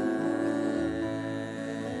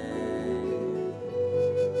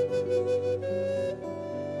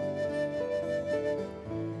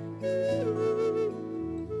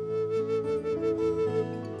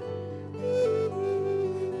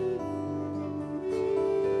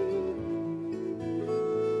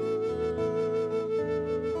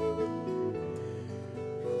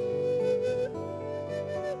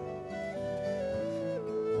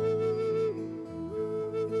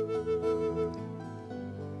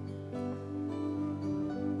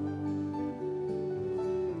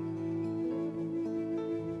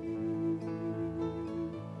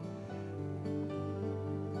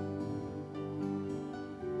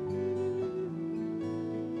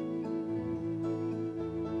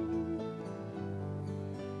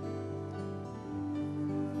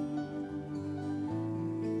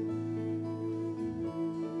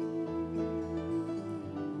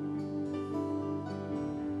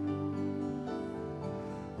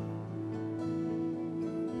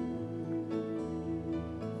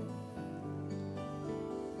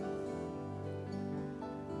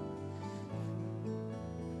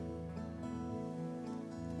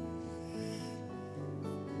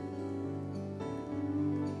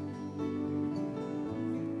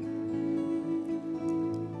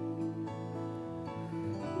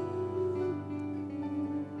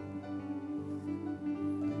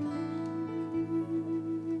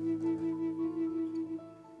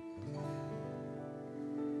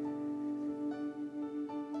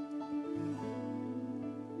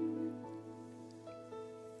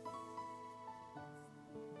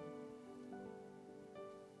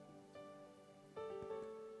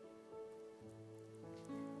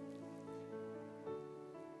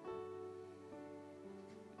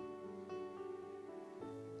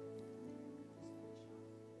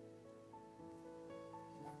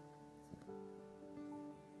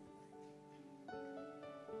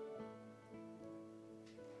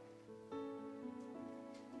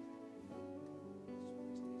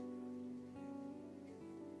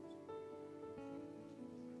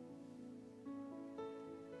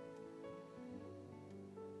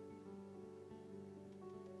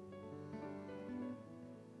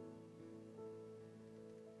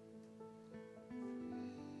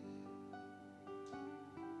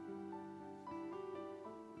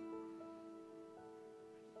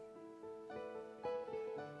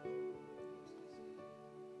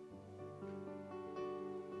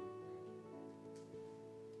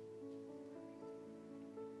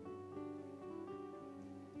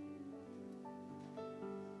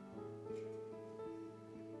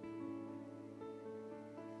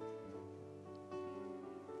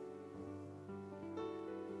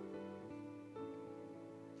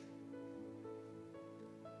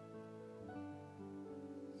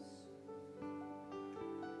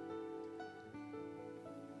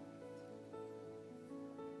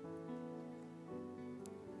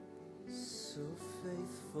so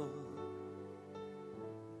faithful.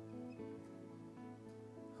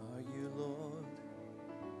 Are you, Lord?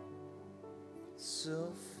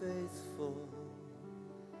 So faithful,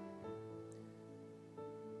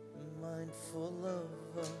 mindful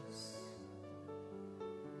of us,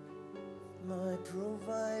 my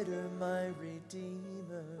provider, my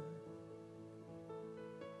redeemer.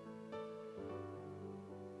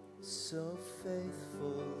 So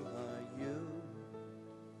faithful are you.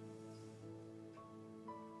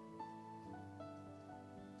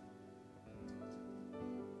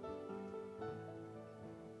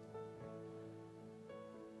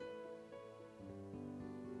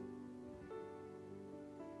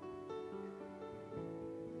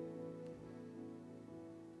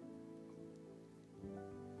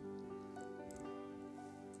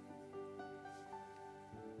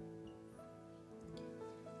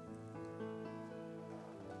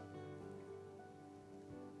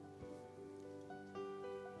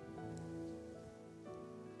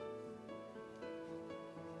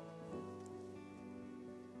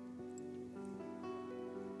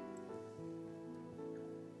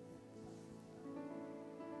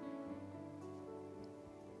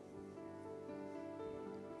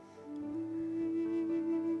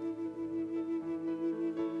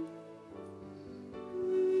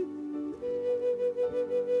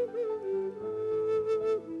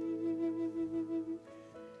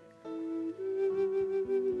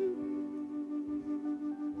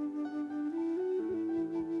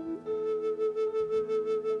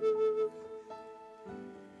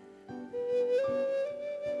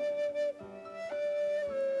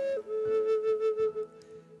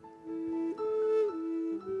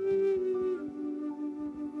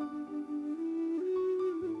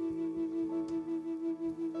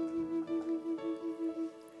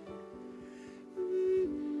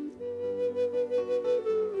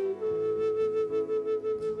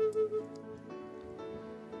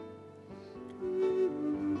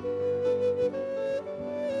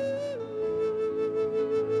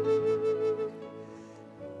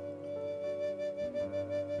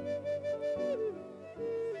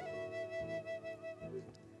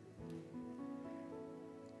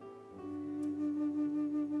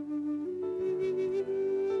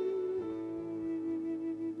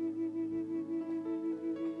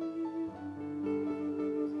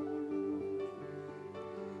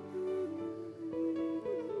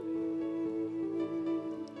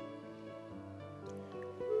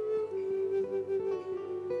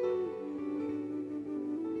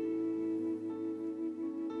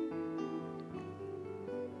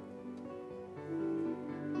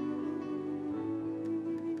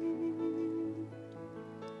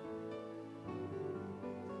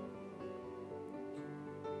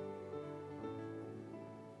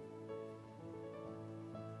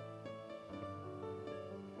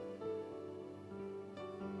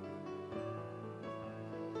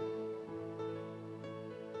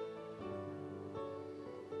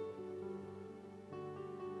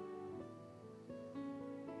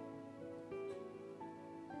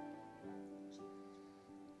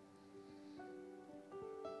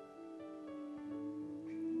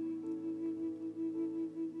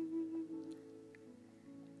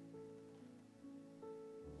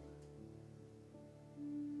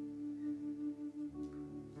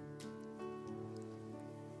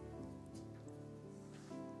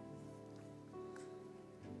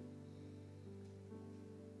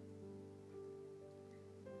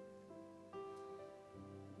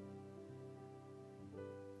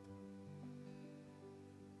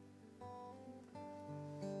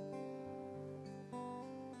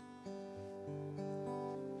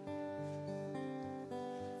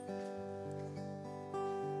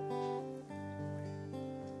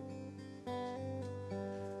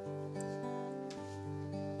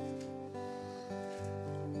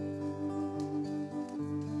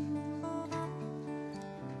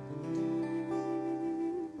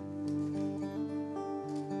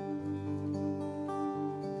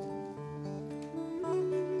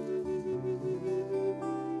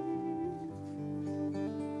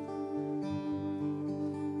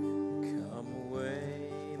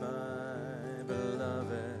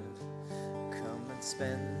 and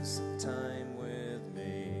spend some time with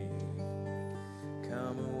me.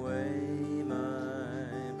 Come away, my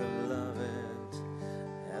beloved,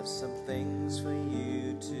 have some things for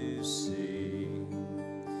you to see.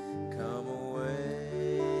 Come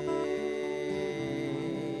away,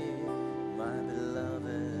 my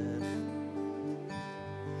beloved,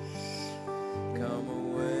 come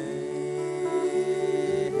away,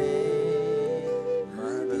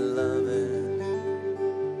 my beloved,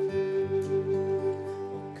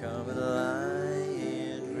 come and lie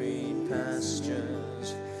in green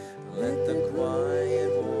pastures, let the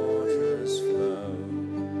quiet waters flow.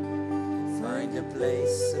 Find a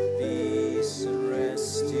place of peace and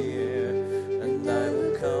rest here, and I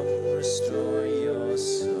will come restore your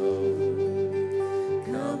soul.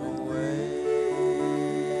 Come away,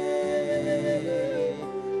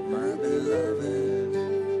 my beloved,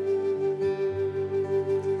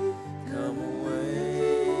 come away,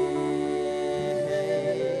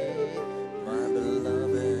 my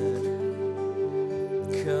beloved,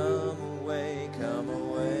 come away, come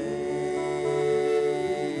away,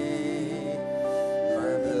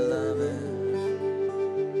 my beloved,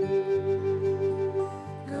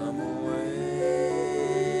 come away,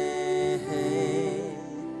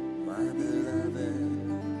 my beloved,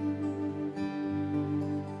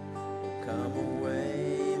 come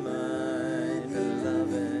away, my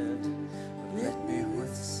beloved, let me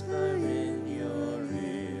whisper in your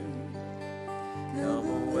ear. Come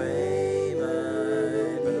away, my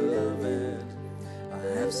beloved, I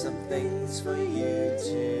have some things for you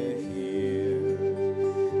to hear.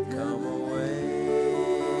 Come away,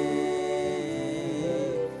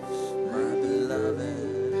 my beloved,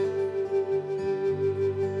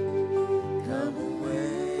 come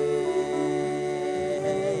away,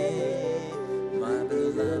 my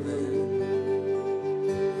beloved,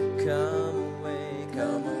 come away,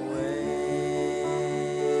 come away,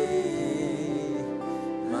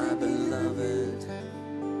 my beloved,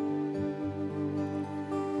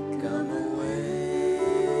 come away,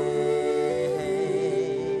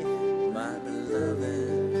 my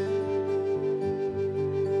beloved,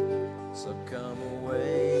 so come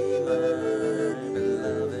away, my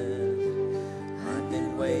beloved, I've been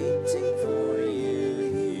waiting for you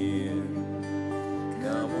here.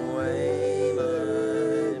 Come away, my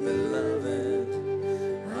beloved,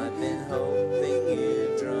 I've been hoping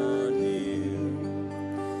you'd draw near.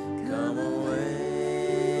 Come away,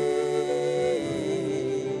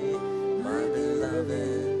 my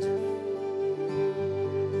beloved,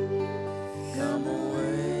 come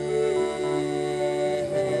away,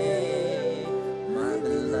 my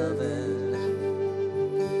beloved,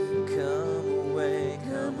 come away,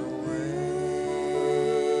 come away,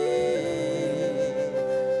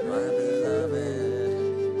 my beloved,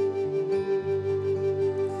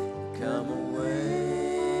 come away,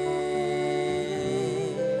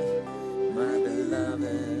 my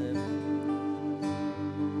beloved.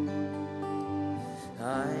 I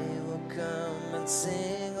will come and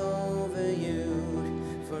sing over you,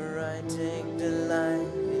 for I take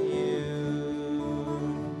delight in you.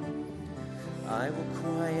 I will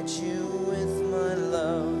quiet you with my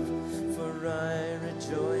love, for I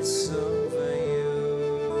rejoice over you.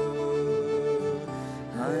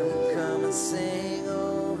 I will come and sing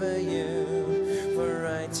over you, for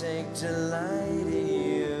I take delight in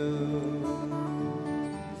you.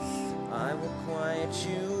 I will quiet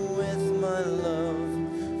you with my love,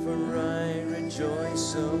 for I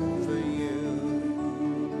rejoice over you.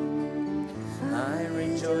 I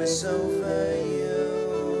rejoice over you.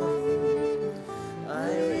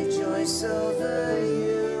 I rejoice over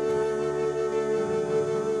you.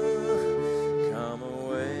 Come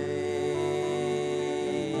away,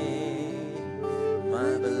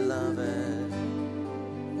 my beloved.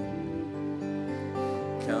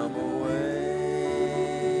 Come away,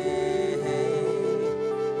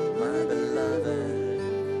 my beloved.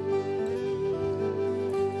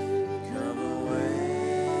 Come away,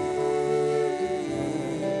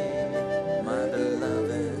 my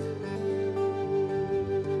beloved.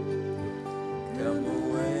 Come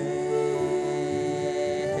away,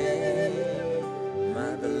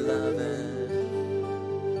 my beloved.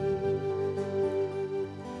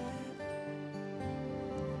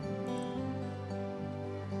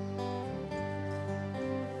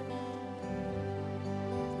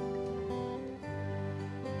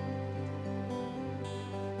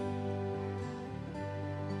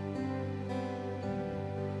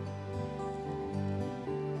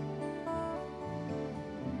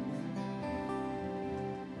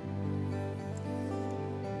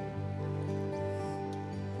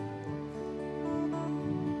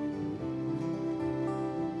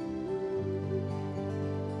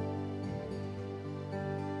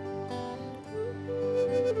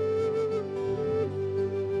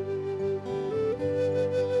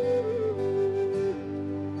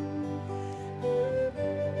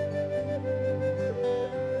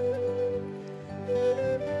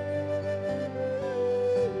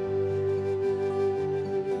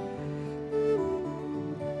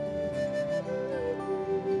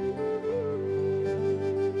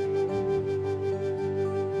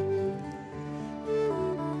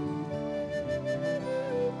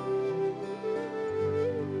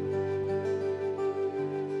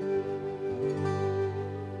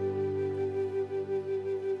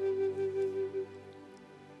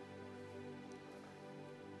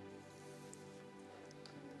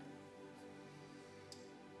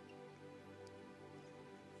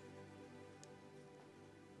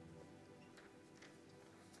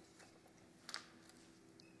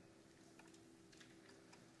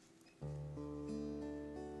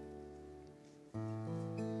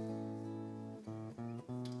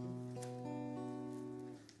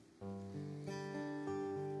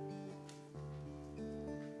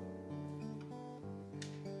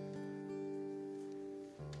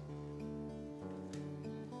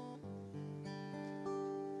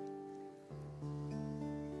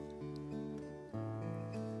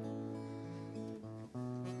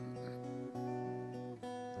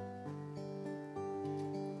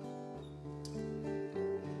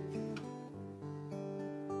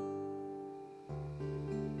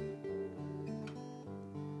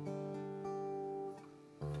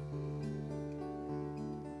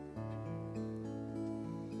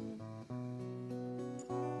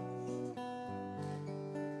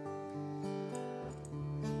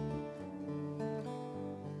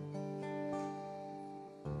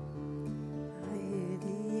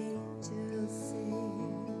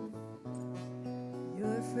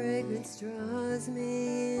 fragrance draws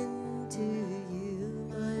me into you,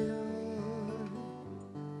 my Lord,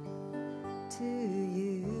 to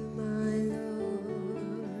you, my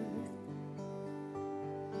Lord.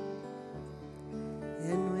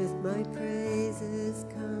 And with my praises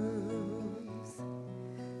comes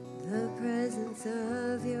the presence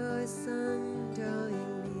of your Son,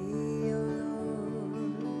 drawing me, O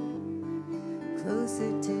Lord,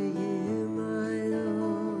 closer to you, my Lord.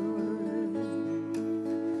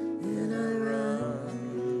 And I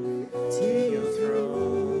run to your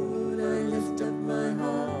throne, I lift up my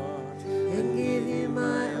heart and give you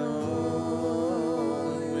my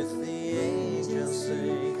all. With the angels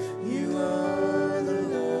sing, you are the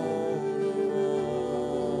Lord.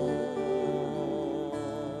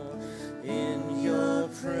 In your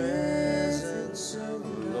presence, O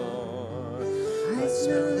Lord, I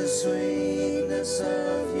smell the sweetness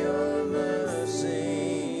of your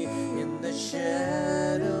mercy. In the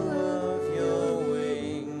shadow of your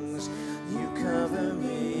wings, you cover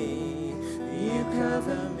me, you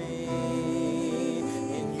cover me.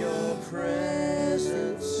 In your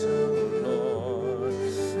presence, O Lord,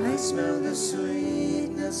 I smell the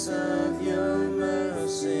sweetness of your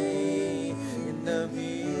mercy. In the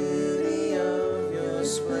beauty of your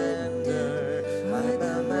splendor, I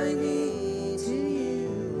bow my knee to you,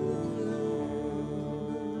 O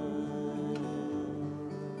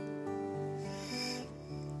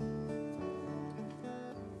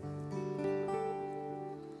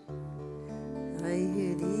I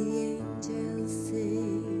hear the angels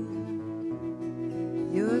sing,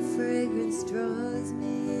 your fragrance draws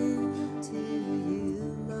me into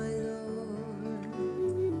you, my Lord,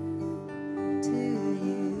 to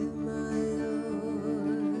you, my Lord.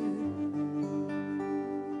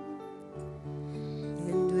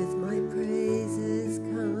 And with my praises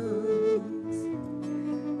comes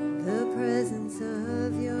the presence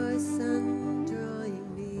of your Son, drawing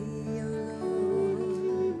me, O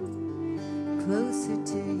Lord, closer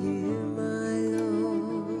to you, my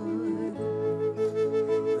Lord.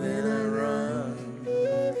 When I run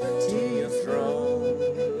to your throne,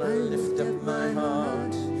 I lift up my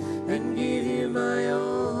heart and give you my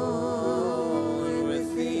all. And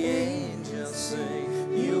with the angels sing,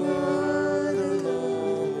 you are the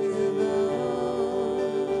Lord.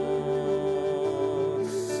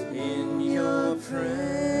 In your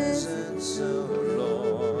presence, O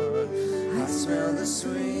Lord, I smell the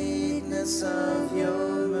sweetness of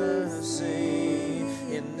your mercy.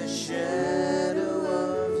 In the shadow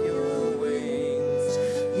of your wings,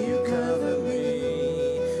 you cover me,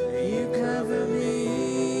 you cover me.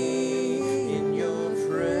 In your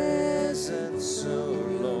presence, O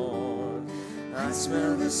Lord, I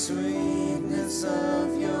smell the sweetness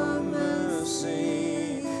of your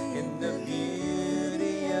mercy. In the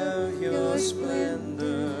beauty of your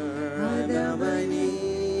splendor, I bow my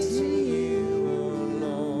knee to you, O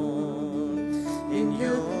Lord. In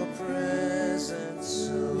your presence,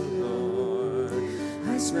 O Lord,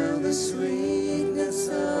 I smell the sweetness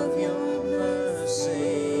of your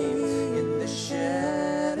mercy. In the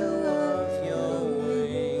shadow of your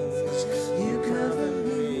wings, you cover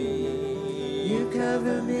me, you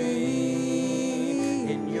cover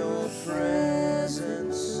me. In your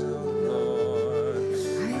presence, O Lord,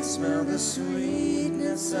 I smell the sweetness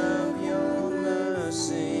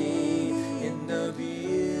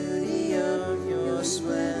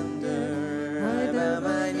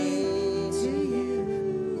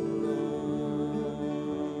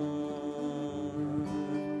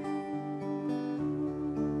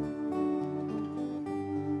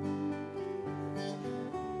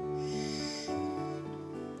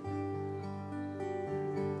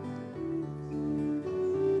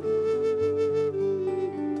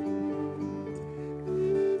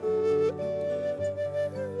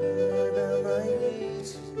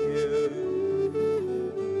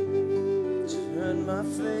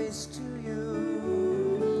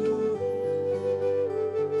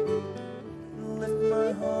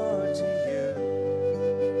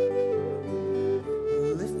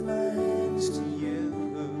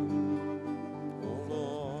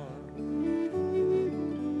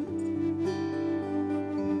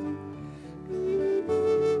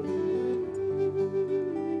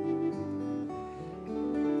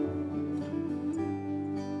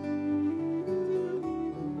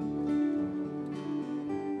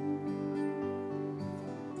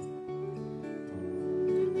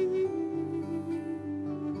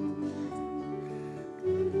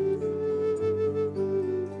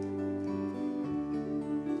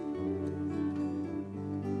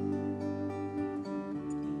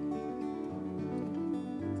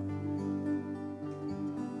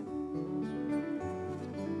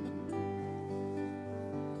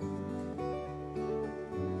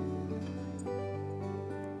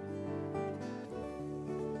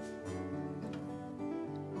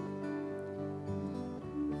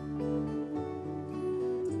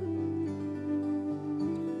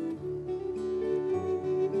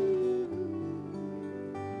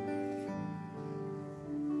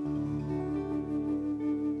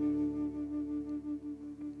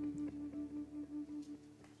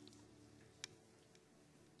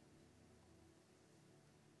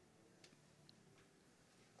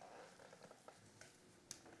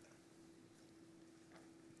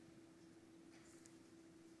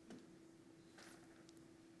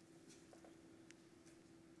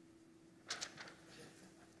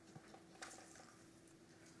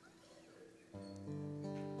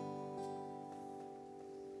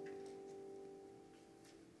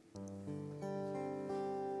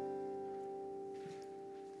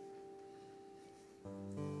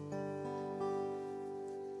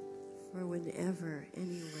whenever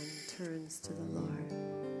anyone turns to the Lord,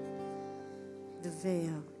 the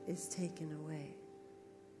veil is taken away.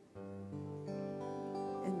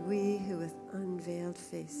 And we who with unveiled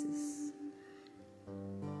faces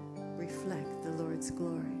reflect the Lord's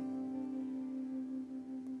glory.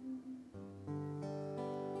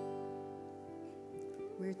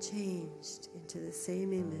 We're changed into the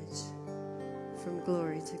same image from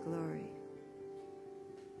glory to glory,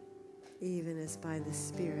 even as by the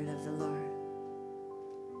Spirit of the Lord.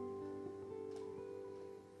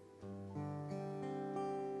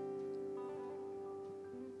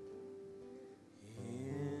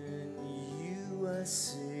 In you I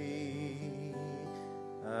see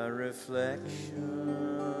a reflection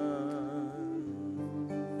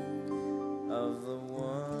of the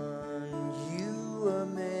one you are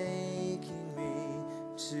making me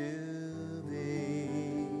to be.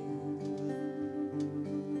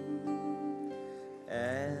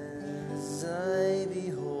 As I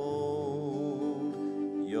behold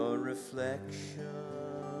your reflection,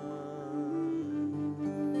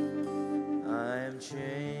 I am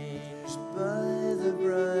changed by the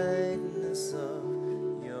brightness of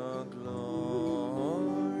your glory.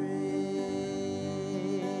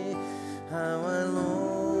 How I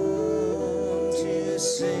long to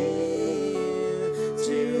see you,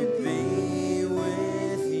 to be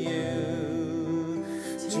with you,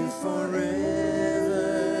 to forever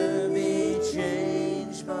be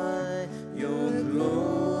changed by your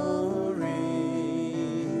glory.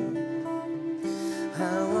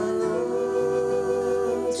 How I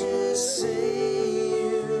long to see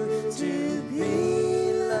you, to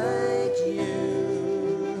be like you,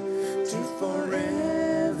 to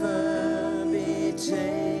forever be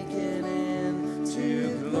taken into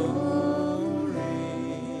glory.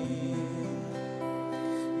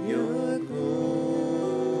 Your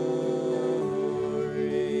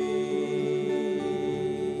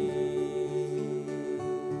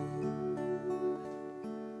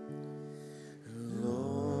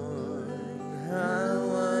Lord, how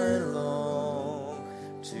I long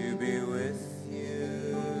to be with you.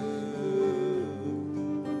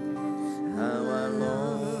 How I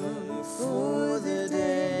long for the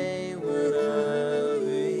day when I'll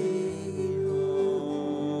be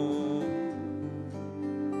home.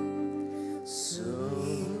 So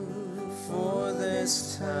for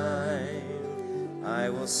this time I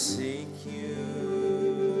will seek you,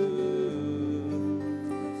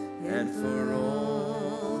 and for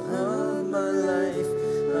all of my life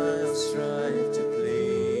I'll strive to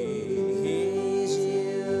please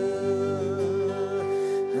you.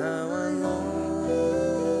 How I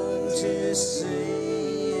long to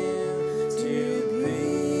see you, to be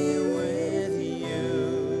with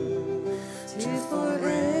you, to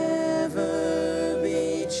forever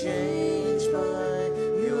be changed by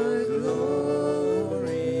your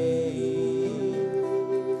glory.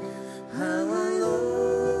 How I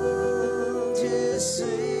long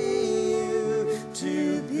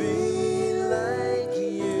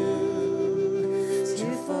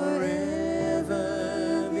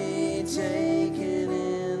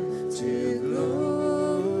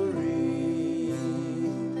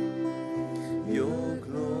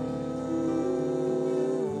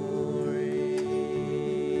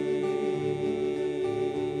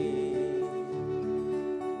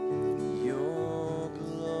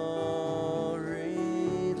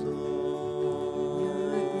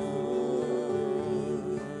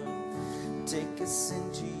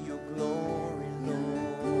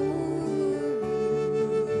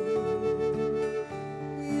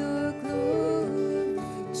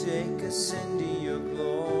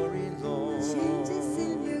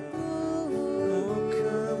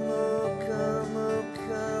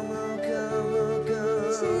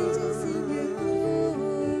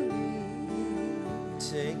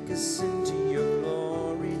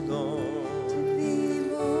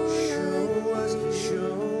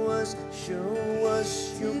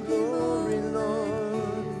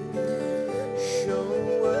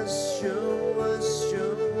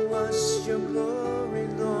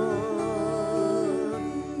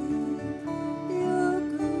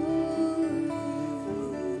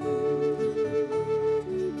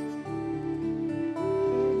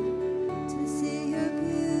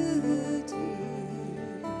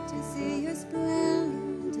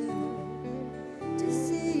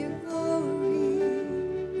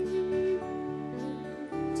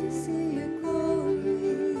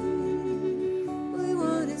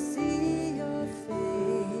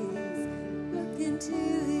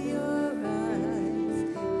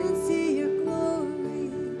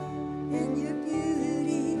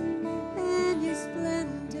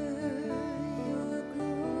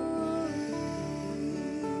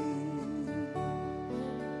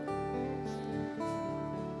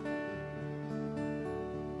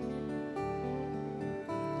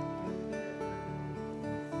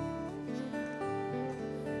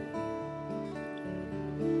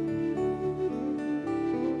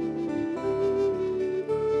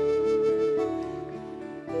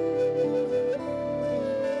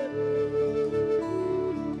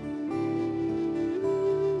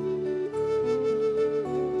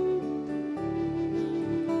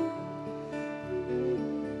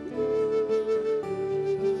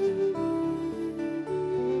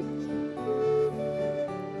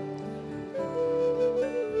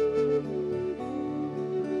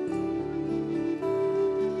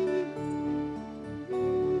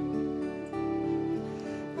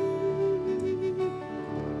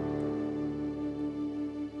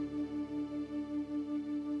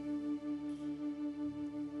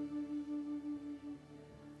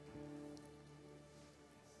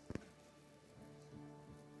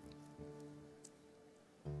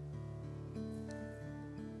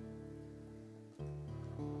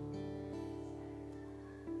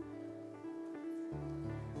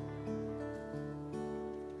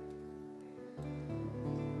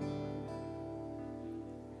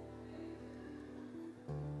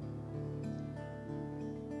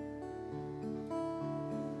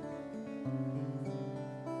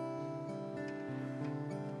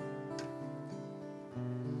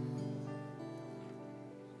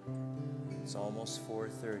It's almost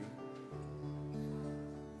 4:30.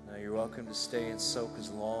 Now you're welcome to stay and soak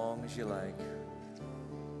as long as you like.